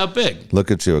 Closed out big. Look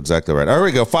at you. Exactly right. All right, here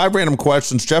we go. 5 random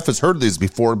questions. Jeff has heard these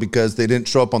before because they didn't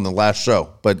show up on the last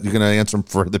show, but you're going to answer them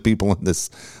for the people in this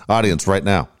audience right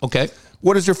now. Okay.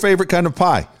 What is your favorite kind of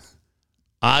pie?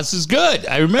 This is good.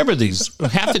 I remember these.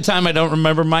 Half the time I don't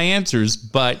remember my answers,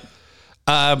 but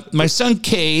my son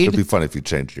Cade. It'd be funny if you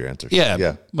changed your answers.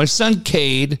 Yeah. My son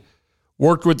Cade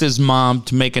worked with his mom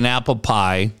to make an apple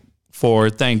pie for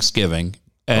Thanksgiving,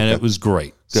 and it was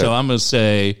great. Good. So I'm going to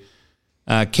say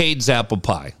Cade's apple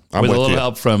pie I'm with a with little you.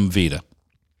 help from Vita.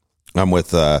 I'm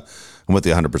with you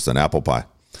 100%. Apple pie.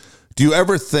 Do you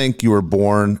ever think you were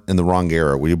born in the wrong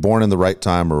era? Were you born in the right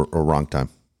time or wrong time?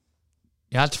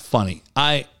 Yeah, that's funny.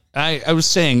 I was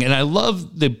saying, and I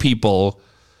love the people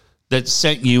that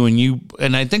sent you,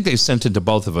 and I think they sent it to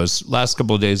both of us. Last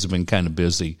couple of days have been kind of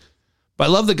busy. But I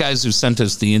love the guys who sent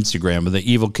us the Instagram of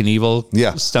the Evil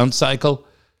Knievel stunt cycle.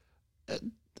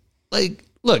 Like,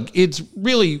 look, it's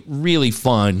really, really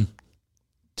fun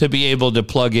to be able to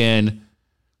plug in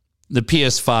the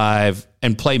PS5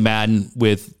 and play Madden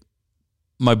with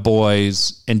my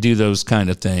boys and do those kind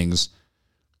of things.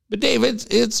 But Dave,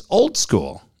 it's old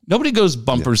school. Nobody goes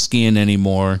bumper skiing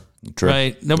anymore,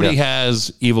 right? Nobody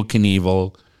has Evil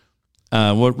Knievel.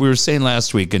 What we were saying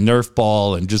last week, a Nerf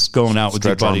ball and just going out with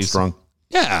your Stretch buddies. Armstrong.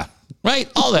 Yeah, right?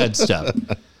 All that stuff.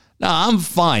 No, I'm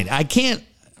fine. I can't,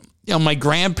 my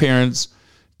grandparents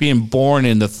being born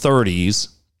in the 30s,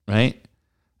 right?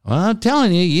 Well, I'm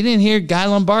telling you, you didn't hear Guy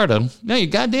Lombardo. No, you're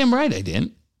goddamn right I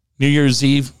didn't. New Year's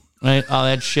Eve, right? All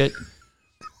that shit.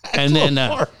 And then,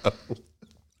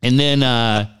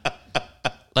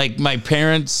 like my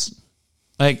parents,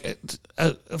 like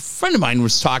a friend of mine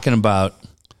was talking about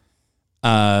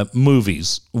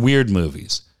movies, weird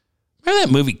movies. Remember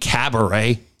that movie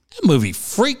Cabaret? That movie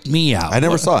freaked me out. I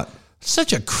never saw it.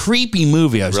 Such a creepy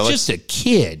movie. I was just a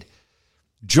kid.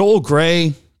 Joel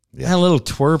Grey, that little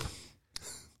twerp.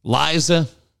 Liza.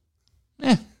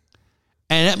 And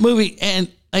that movie, and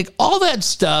like all that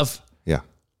stuff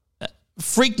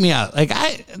freaked me out. Like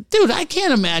I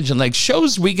can't imagine like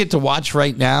shows we get to watch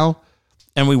right now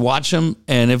and we watch them.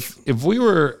 And if we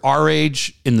were our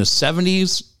age in the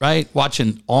 70s, right,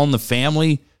 watching All in the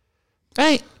Family,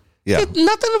 right? Yeah.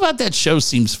 Nothing about that show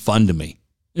seems fun to me.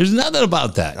 There's nothing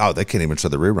about that. Oh, they can't even show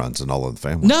the reruns in All in the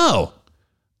Family. No.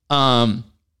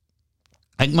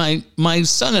 Like my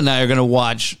son and I are going to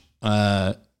watch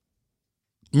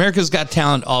America's Got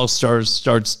Talent All-Stars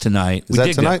starts tonight. Is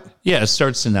that tonight? Yeah, it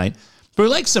starts tonight. But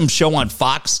like some show on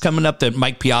Fox coming up that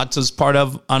Mike Piazza's part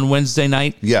of on Wednesday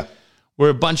night. Yeah. Where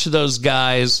a bunch of those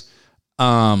guys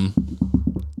are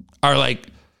like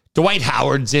Dwight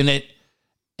Howard's in it,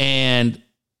 and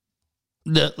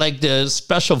the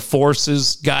special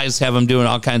forces guys have them doing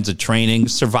all kinds of training.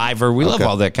 Survivor, we love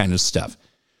all that kind of stuff.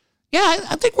 Yeah,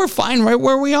 I think we're fine right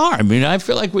where we are. I mean, I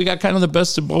feel like we got kind of the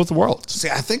best of both worlds. See,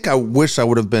 I think I wish I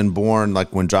would have been born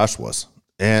like when Josh was,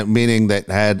 and meaning that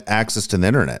had access to the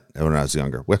internet when I was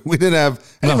younger. We didn't have.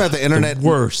 I didn't have the internet. The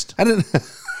worst. I didn't.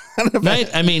 Right?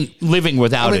 I mean, living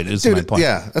without it is my point.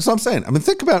 Yeah, that's what I'm saying. I mean,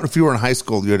 think about if you were in high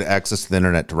school, you had access to the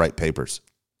internet to write papers.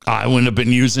 I wouldn't have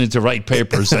been using it to write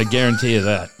papers. I guarantee you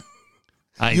that.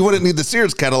 You wouldn't need the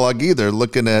Sears catalog either,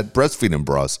 looking at breastfeeding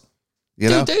bras. You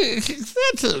know,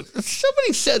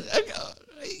 somebody said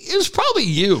it was probably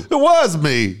you. It was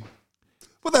me.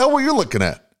 What the hell were you looking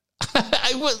at?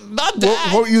 I was not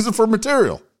that. What were you using for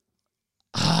material?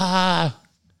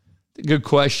 Good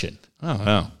question. I don't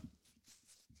know.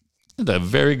 That's a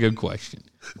very good question.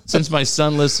 Since my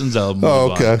son listens, I'll move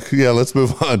on. Okay. Yeah, let's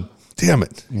move on. Damn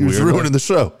it. He was ruining the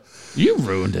show. You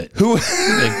ruined it. Who?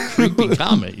 That creepy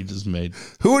comment you just made.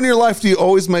 Who in your life do you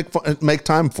always make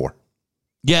time for?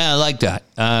 Yeah, I like that.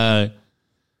 I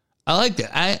like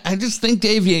that. I just think,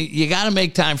 Dave, you got to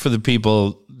make time for the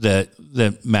people that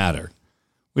matter.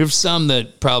 We have some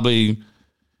that probably,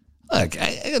 look,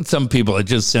 I got some people that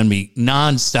just send me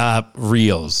nonstop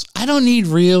reels. I don't need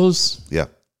reels. Yeah.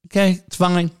 Okay, it's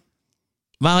fine.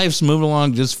 My life's moving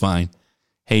along just fine.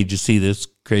 Hey, did you see this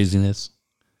craziness?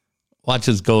 Watch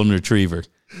his golden retriever.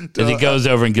 And he goes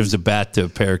over and gives a bath to a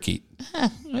parakeet.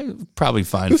 Probably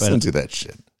fine. Who sends you that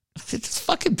shit? It's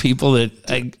fucking people that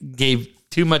I gave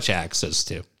too much access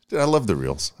to. Dude, I love the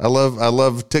reels. I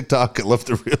love TikTok. I love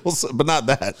the reels, but not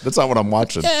that. That's not what I'm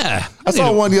watching. Yeah. I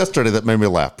saw one yesterday that made me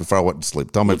laugh before I went to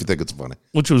sleep. Tell me if you think it's funny.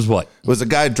 Which was what? It was a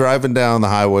guy driving down the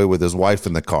highway with his wife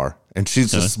in the car, and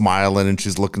she's just smiling, and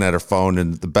she's looking at her phone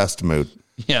in the best mood.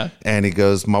 Yeah. And he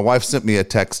goes, my wife sent me a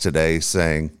text today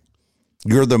saying,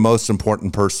 you're the most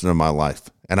important person in my life.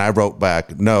 And I wrote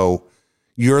back, no,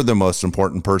 you're the most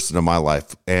important person in my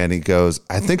life. And he goes,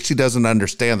 I think she doesn't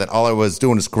understand that all I was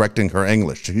doing is correcting her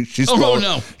English. She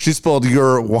spelled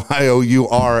your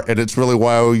Y-O-U-R, and it's really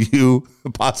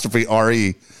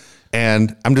Y-O-U''R-E.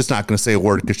 And I'm just not going to say a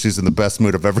word because she's in the best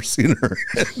mood I've ever seen her.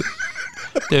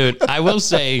 Dude, I will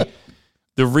say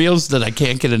the reels that I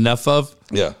can't get enough of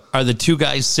Yeah. are the two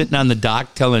guys sitting on the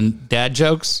dock telling dad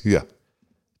jokes. Yeah.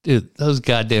 Dude, those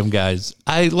goddamn guys.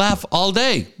 I laugh all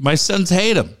day. My sons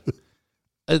hate them.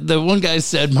 The one guy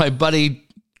said my buddy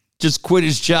just quit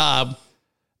his job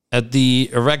at the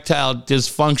erectile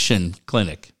dysfunction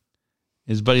clinic.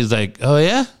 His buddy's like, oh,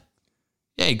 yeah?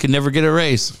 Yeah, he could never get a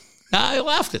raise. I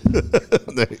laughed at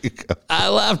it. There you go. I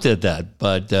laughed at that,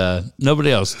 but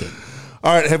nobody else did.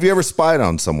 All right. Have you ever spied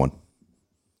on someone?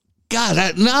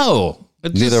 God, no.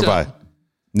 Neither have I.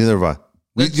 Neither have I.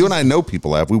 You and I know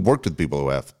people have. We worked with people who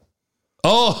have.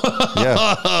 Oh,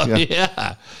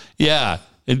 Yeah. Yeah.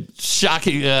 It's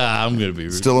shocking. I'm going to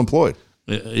be Still employed.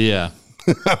 Yeah.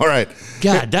 All right.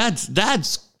 God,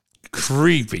 that's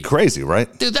creepy. Crazy, right?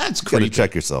 Dude, that's You got to creepy.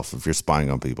 check yourself if you're spying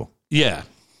on people. Yeah.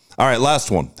 All right.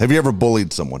 Last one. Have you ever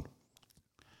bullied someone?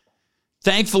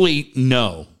 Thankfully,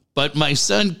 no. But my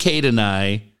son, Cade, and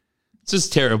I, this is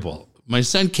terrible. My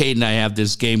son, Cade, and I have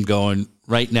this game going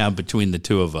right now between the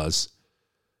two of us.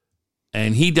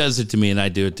 And he does it to me and I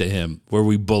do it to him, where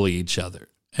we bully each other.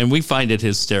 And we find it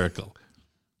hysterical.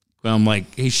 Well, I'm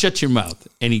like, hey, shut your mouth.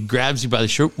 And he grabs you by the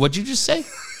shirt. What'd you just say?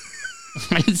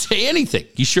 I didn't say anything.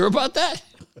 You sure about that?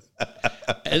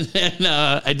 And then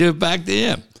I do it back to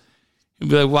him. He'd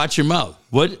be like, watch your mouth.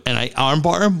 What? And I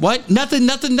armbar him. What? Nothing.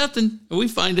 And we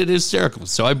find it hysterical.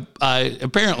 So I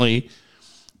apparently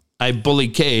bully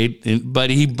Cade,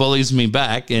 but he bullies me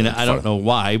back. And I don't know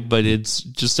why, but it's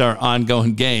just our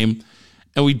ongoing game.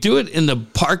 And we do it in the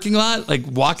parking lot, like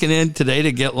walking in today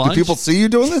to get lunch. Do people see you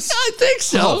doing this? I think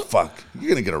so. Oh, fuck. You're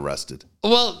going to get arrested.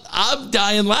 Well, I'm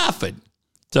dying laughing.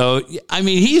 So, I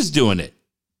mean, he's doing it.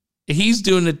 He's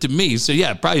doing it to me. So,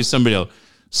 yeah, probably somebody will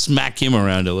smack him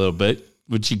around a little bit,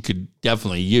 which he could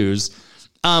definitely use.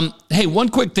 Hey, one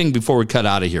quick thing before we cut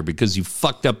out of here, because you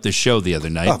fucked up the show the other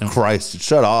night. Oh, Christ.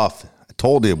 Shut off. I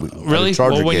told you. Really?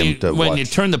 Well, when you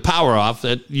turn the power off,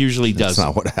 that usually does. That's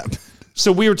not what happened.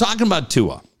 So we were talking about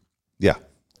Tua. Yeah.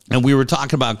 And we were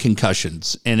talking about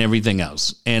concussions and everything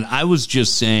else. And I was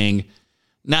just saying,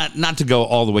 not to go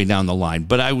all the way down the line,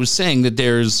 but I was saying that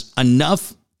there's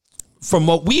enough from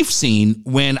what we've seen.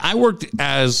 When I worked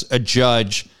as a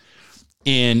judge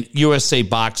in USA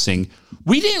Boxing,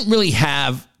 we didn't really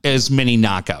have as many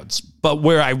knockouts. But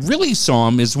where I really saw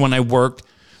them is when I worked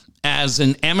as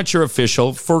an amateur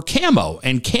official for Camo.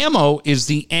 And Camo is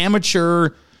the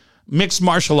amateur mixed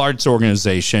martial arts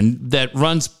organization that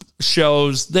runs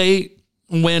shows.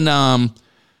 When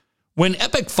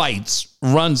Epic Fights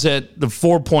runs at the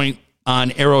 4 Point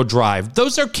on Arrow Drive,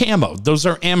 those are Camo. Those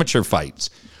are amateur fights.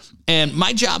 And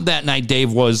my job that night,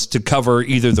 Dave, was to cover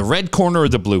either the red corner or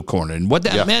the blue corner. And what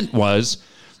that meant was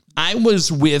I was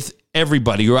with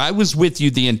everybody, or I was with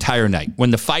you the entire night.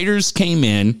 When the fighters came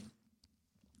in,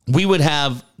 we would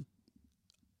have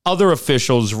other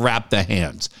officials wrap the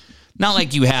hands. Not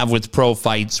like you have with pro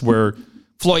fights where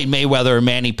Floyd Mayweather or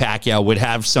Manny Pacquiao would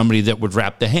have somebody that would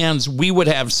wrap the hands. We would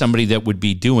have somebody that would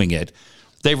be doing it.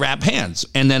 They wrap hands.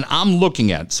 And then I'm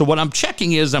looking at it. So what I'm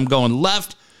checking is I'm going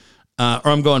left or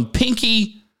I'm going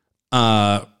pinky,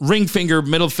 ring finger,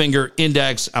 middle finger,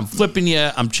 index. I'm flipping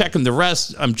you. I'm checking the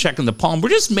rest. I'm checking the palm. We're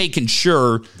just making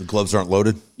sure. The gloves aren't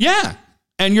loaded? Yeah.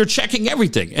 And you're checking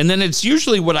everything. And then it's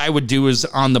usually what I would do is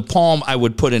on the palm, I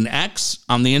would put an X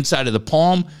on the inside of the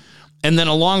palm. And then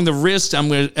along the wrist, I'm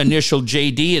going to initial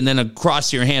JD. And then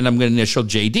across your hand, I'm going to initial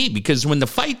JD. Because when the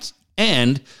fights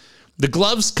end, the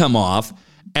gloves come off.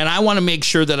 And I want to make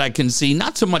sure that I can see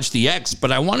not so much the X,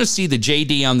 but I want to see the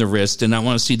JD on the wrist. And I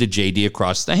want to see the JD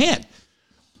across the hand.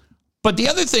 But the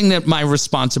other thing that my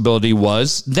responsibility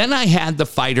was, then I had the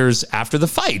fighters after the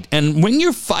fight. And when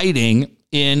you're fighting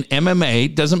in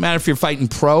MMA, doesn't matter if you're fighting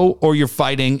pro or you're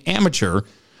fighting amateur,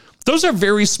 those are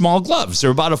very small gloves.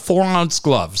 They're about a 4-ounce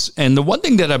gloves. And the one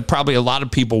thing that probably a lot of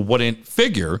people wouldn't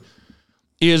figure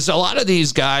is a lot of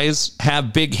these guys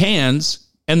have big hands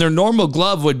and their normal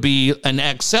glove would be an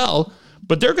XL,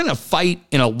 but they're going to fight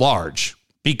in a large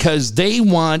because they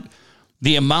want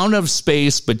the amount of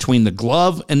space between the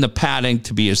glove and the padding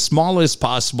to be as small as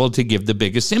possible to give the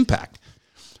biggest impact.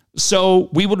 So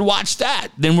we would watch that.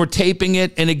 Then we're taping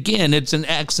it. And again, it's an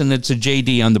X and it's a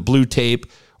JD on the blue tape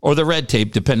or the red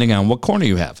tape, depending on what corner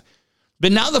you have.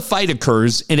 But now the fight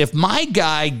occurs. And if my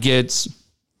guy gets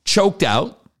choked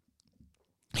out,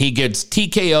 he gets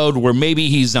TKO'd where maybe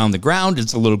he's on the ground,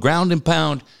 it's a little ground and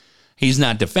pound, he's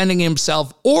not defending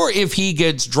himself, or if he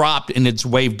gets dropped and it's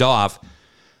waved off,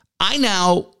 I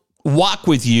now walk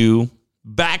with you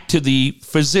back to the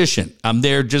physician. I'm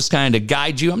there just kind of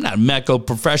guide you. I'm not a medical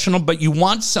professional, but you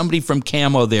want somebody from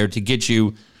Camo there to get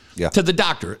you to the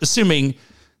doctor, assuming,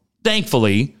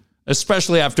 thankfully,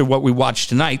 especially after what we watched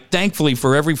tonight, thankfully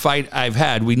for every fight I've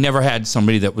had, we never had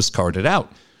somebody that was carted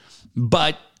out.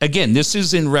 But again, this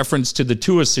is in reference to the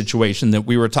Tua situation that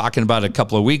we were talking about a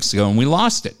couple of weeks ago, and we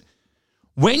lost it.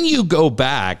 When you go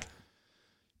back,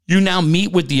 you now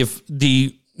meet with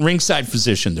the ringside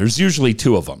physician. There's usually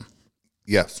two of them.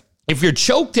 Yes. If you're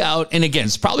choked out, and again,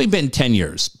 it's probably been 10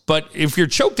 years, but if you're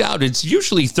choked out, it's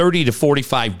usually 30 to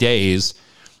 45 days.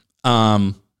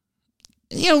 Rear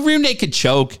naked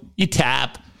choke, you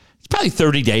tap. It's probably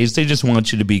 30 days. They just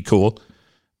want you to be cool.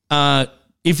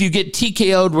 If you get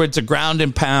TKO'd where it's a ground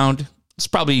and pound, it's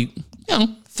probably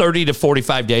 30 to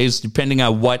 45 days, depending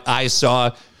on what I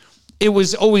saw. It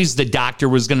was always the doctor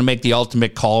was going to make the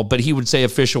ultimate call, but he would say,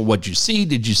 official, what'd you see?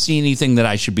 Did you see anything that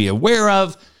I should be aware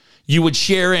of? You would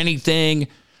share anything.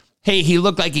 Hey, he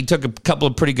looked like he took a couple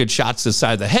of pretty good shots to the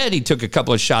side of the head. He took a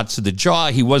couple of shots to the jaw.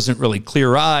 He wasn't really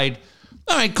clear-eyed.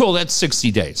 All right, cool. That's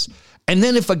 60 days. And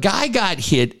then if a guy got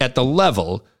hit at the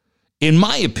level, in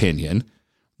my opinion,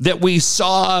 that we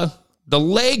saw the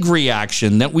leg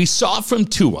reaction that we saw from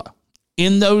Tua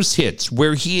in those hits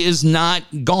where he is not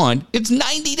gone, it's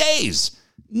 90 days.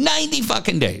 90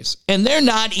 fucking days. And they're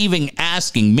not even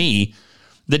asking me.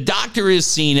 The doctor has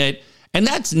seen it, and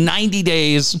that's 90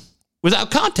 days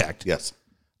without contact. Yes.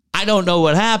 I don't know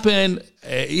what happened.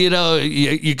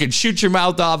 You could shoot your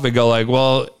mouth off and go like,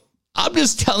 well, I'm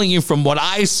just telling you from what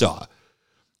I saw.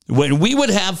 When we would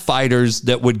have fighters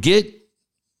that would get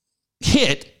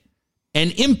hit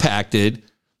and impacted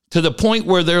to the point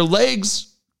where their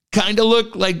legs kind of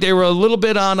looked like they were a little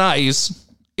bit on ice,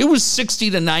 it was 60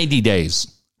 to 90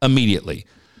 days immediately.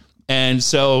 And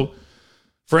so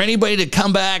for anybody to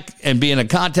come back and be in a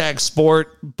contact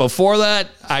sport before that,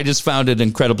 I just found it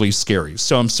incredibly scary.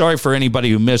 So I'm sorry for anybody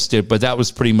who missed it, but that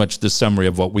was pretty much the summary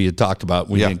of what we had talked about.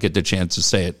 We didn't get the chance to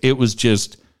say it. It was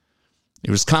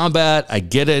combat. I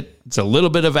get it. It's a little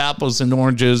bit of apples and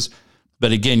oranges.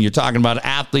 But again, you're talking about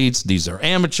athletes. These are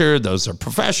amateur. Those are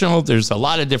professional. There's a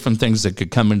lot of different things that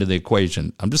could come into the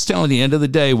equation. I'm just telling you, at the end of the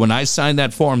day, when I signed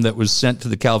that form that was sent to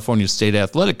the California State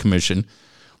Athletic Commission,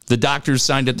 the doctors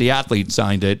signed it, the athlete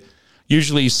signed it,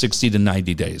 usually 60 to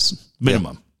 90 days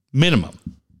minimum. Minimum.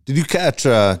 Did you catch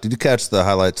the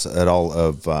highlights at all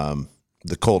of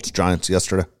the Colts Giants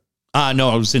yesterday? No,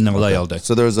 I was in LA all day.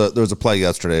 So there was a play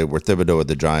yesterday where Thibodeau of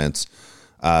the Giants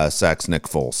sacks Nick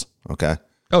Foles. Okay.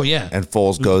 Oh, yeah. And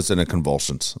Foles goes into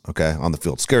convulsions, okay, on the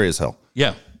field. Scary as hell.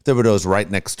 Yeah. Thibodeau's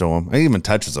right next to him. He even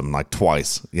touches him like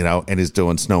twice, and he's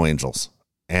doing snow angels.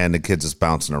 And the kid's just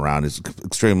bouncing around. He's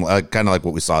extremely, kind of like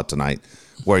what we saw tonight,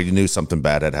 where you knew something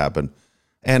bad had happened.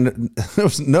 And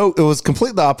it was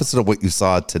completely the opposite of what you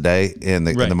saw today in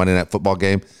the Monday Night Football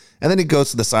game. And then he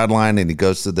goes to the sideline and he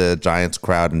goes to the Giants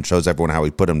crowd and shows everyone how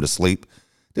he put him to sleep.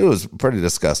 It was pretty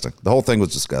disgusting. The whole thing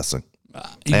was disgusting.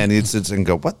 And he'd sit and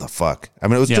go, what the fuck? I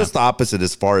mean, it was just the opposite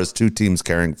as far as two teams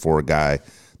caring for a guy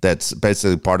that's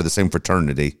basically part of the same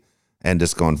fraternity and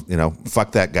just going,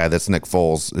 fuck that guy. That's Nick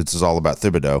Foles. It's just all about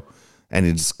Thibodeau. And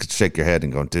you just shake your head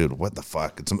and go, dude, what the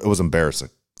fuck? It was embarrassing.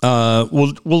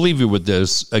 We'll leave you with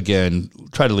this again.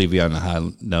 Try to leave you on a high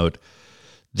note.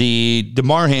 The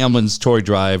Damar Hamlin's Toy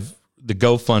Drive, the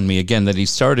GoFundMe, again, that he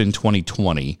started in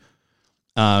 2020,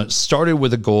 started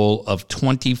with a goal of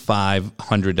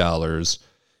 $2,500.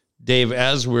 Dave,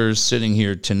 as we're sitting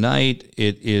here tonight,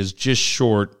 it is just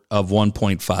short of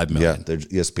 $1.5 million. Yeah,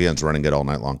 ESPN's running it all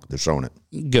night long. They're showing it.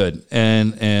 Good.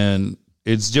 And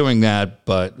it's doing that,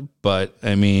 but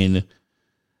I mean,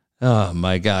 oh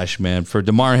my gosh, man, for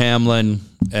Damar Hamlin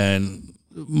and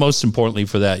most importantly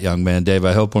for that young man, Dave,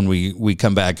 I hope when we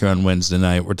come back here on Wednesday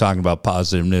night, we're talking about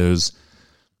positive news.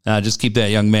 Just keep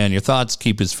that young man in your thoughts,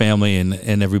 keep his family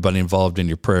and everybody involved in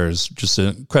your prayers. Just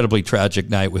an incredibly tragic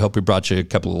night. We hope we brought you a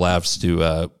couple of laughs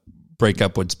to break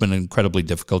up what's been an incredibly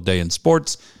difficult day in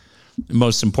sports.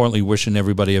 Most importantly, wishing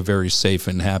everybody a very safe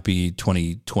and happy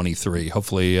 2023.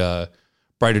 Hopefully,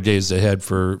 brighter days ahead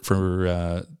for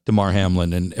Damar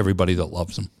Hamlin and everybody that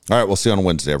loves him. All right, we'll see you on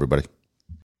Wednesday, everybody.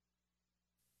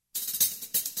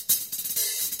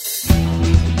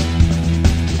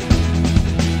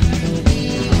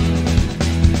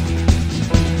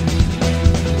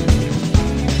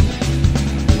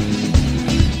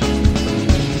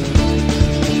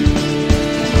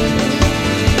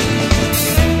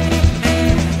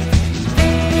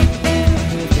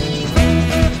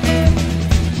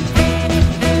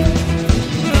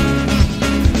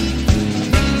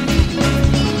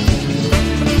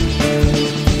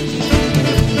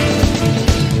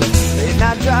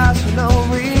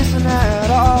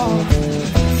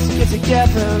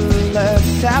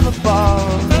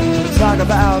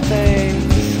 for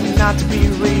things not to be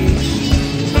reached.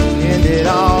 Ended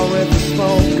all with the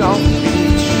smoke on the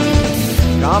beach.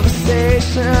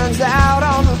 Conversations out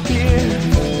on the pier,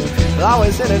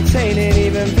 always entertaining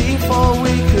even before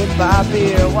we could buy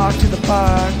beer. Walk to the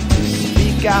park,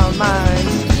 speak our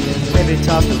minds, maybe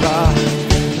toss the rock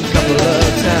a couple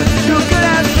of times. Who could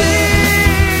have seen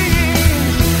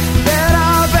that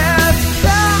our best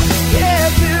time yet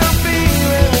to be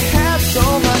when we had so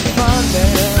much fun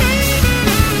there?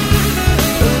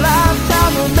 A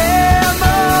lifetime of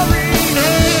memories.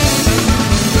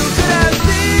 Who could have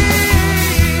seen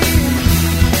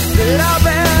that our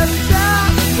best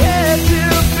time yet to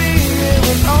be? It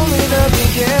was only the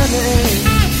beginning.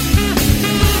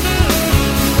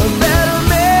 A better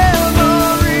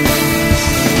memory.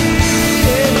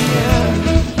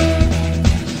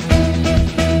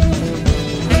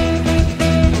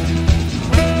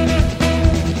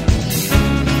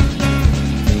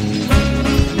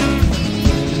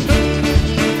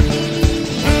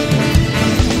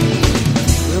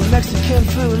 Real Mexican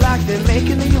food like they make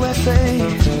in the USA.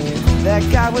 That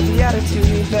guy with the attitude,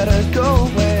 he better go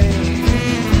away.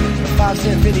 A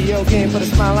 5-cent video game put a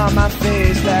smile on my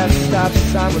face. That stop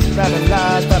sign was rather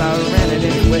large, but I ran it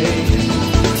anyway.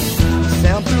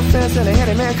 Soundproof fence and a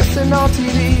handyman cussing on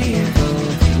TV.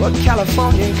 What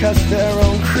Californian cuts their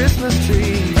own Christmas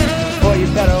tree? Boy, you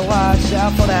better watch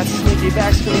out for that sneaky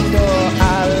back screen door.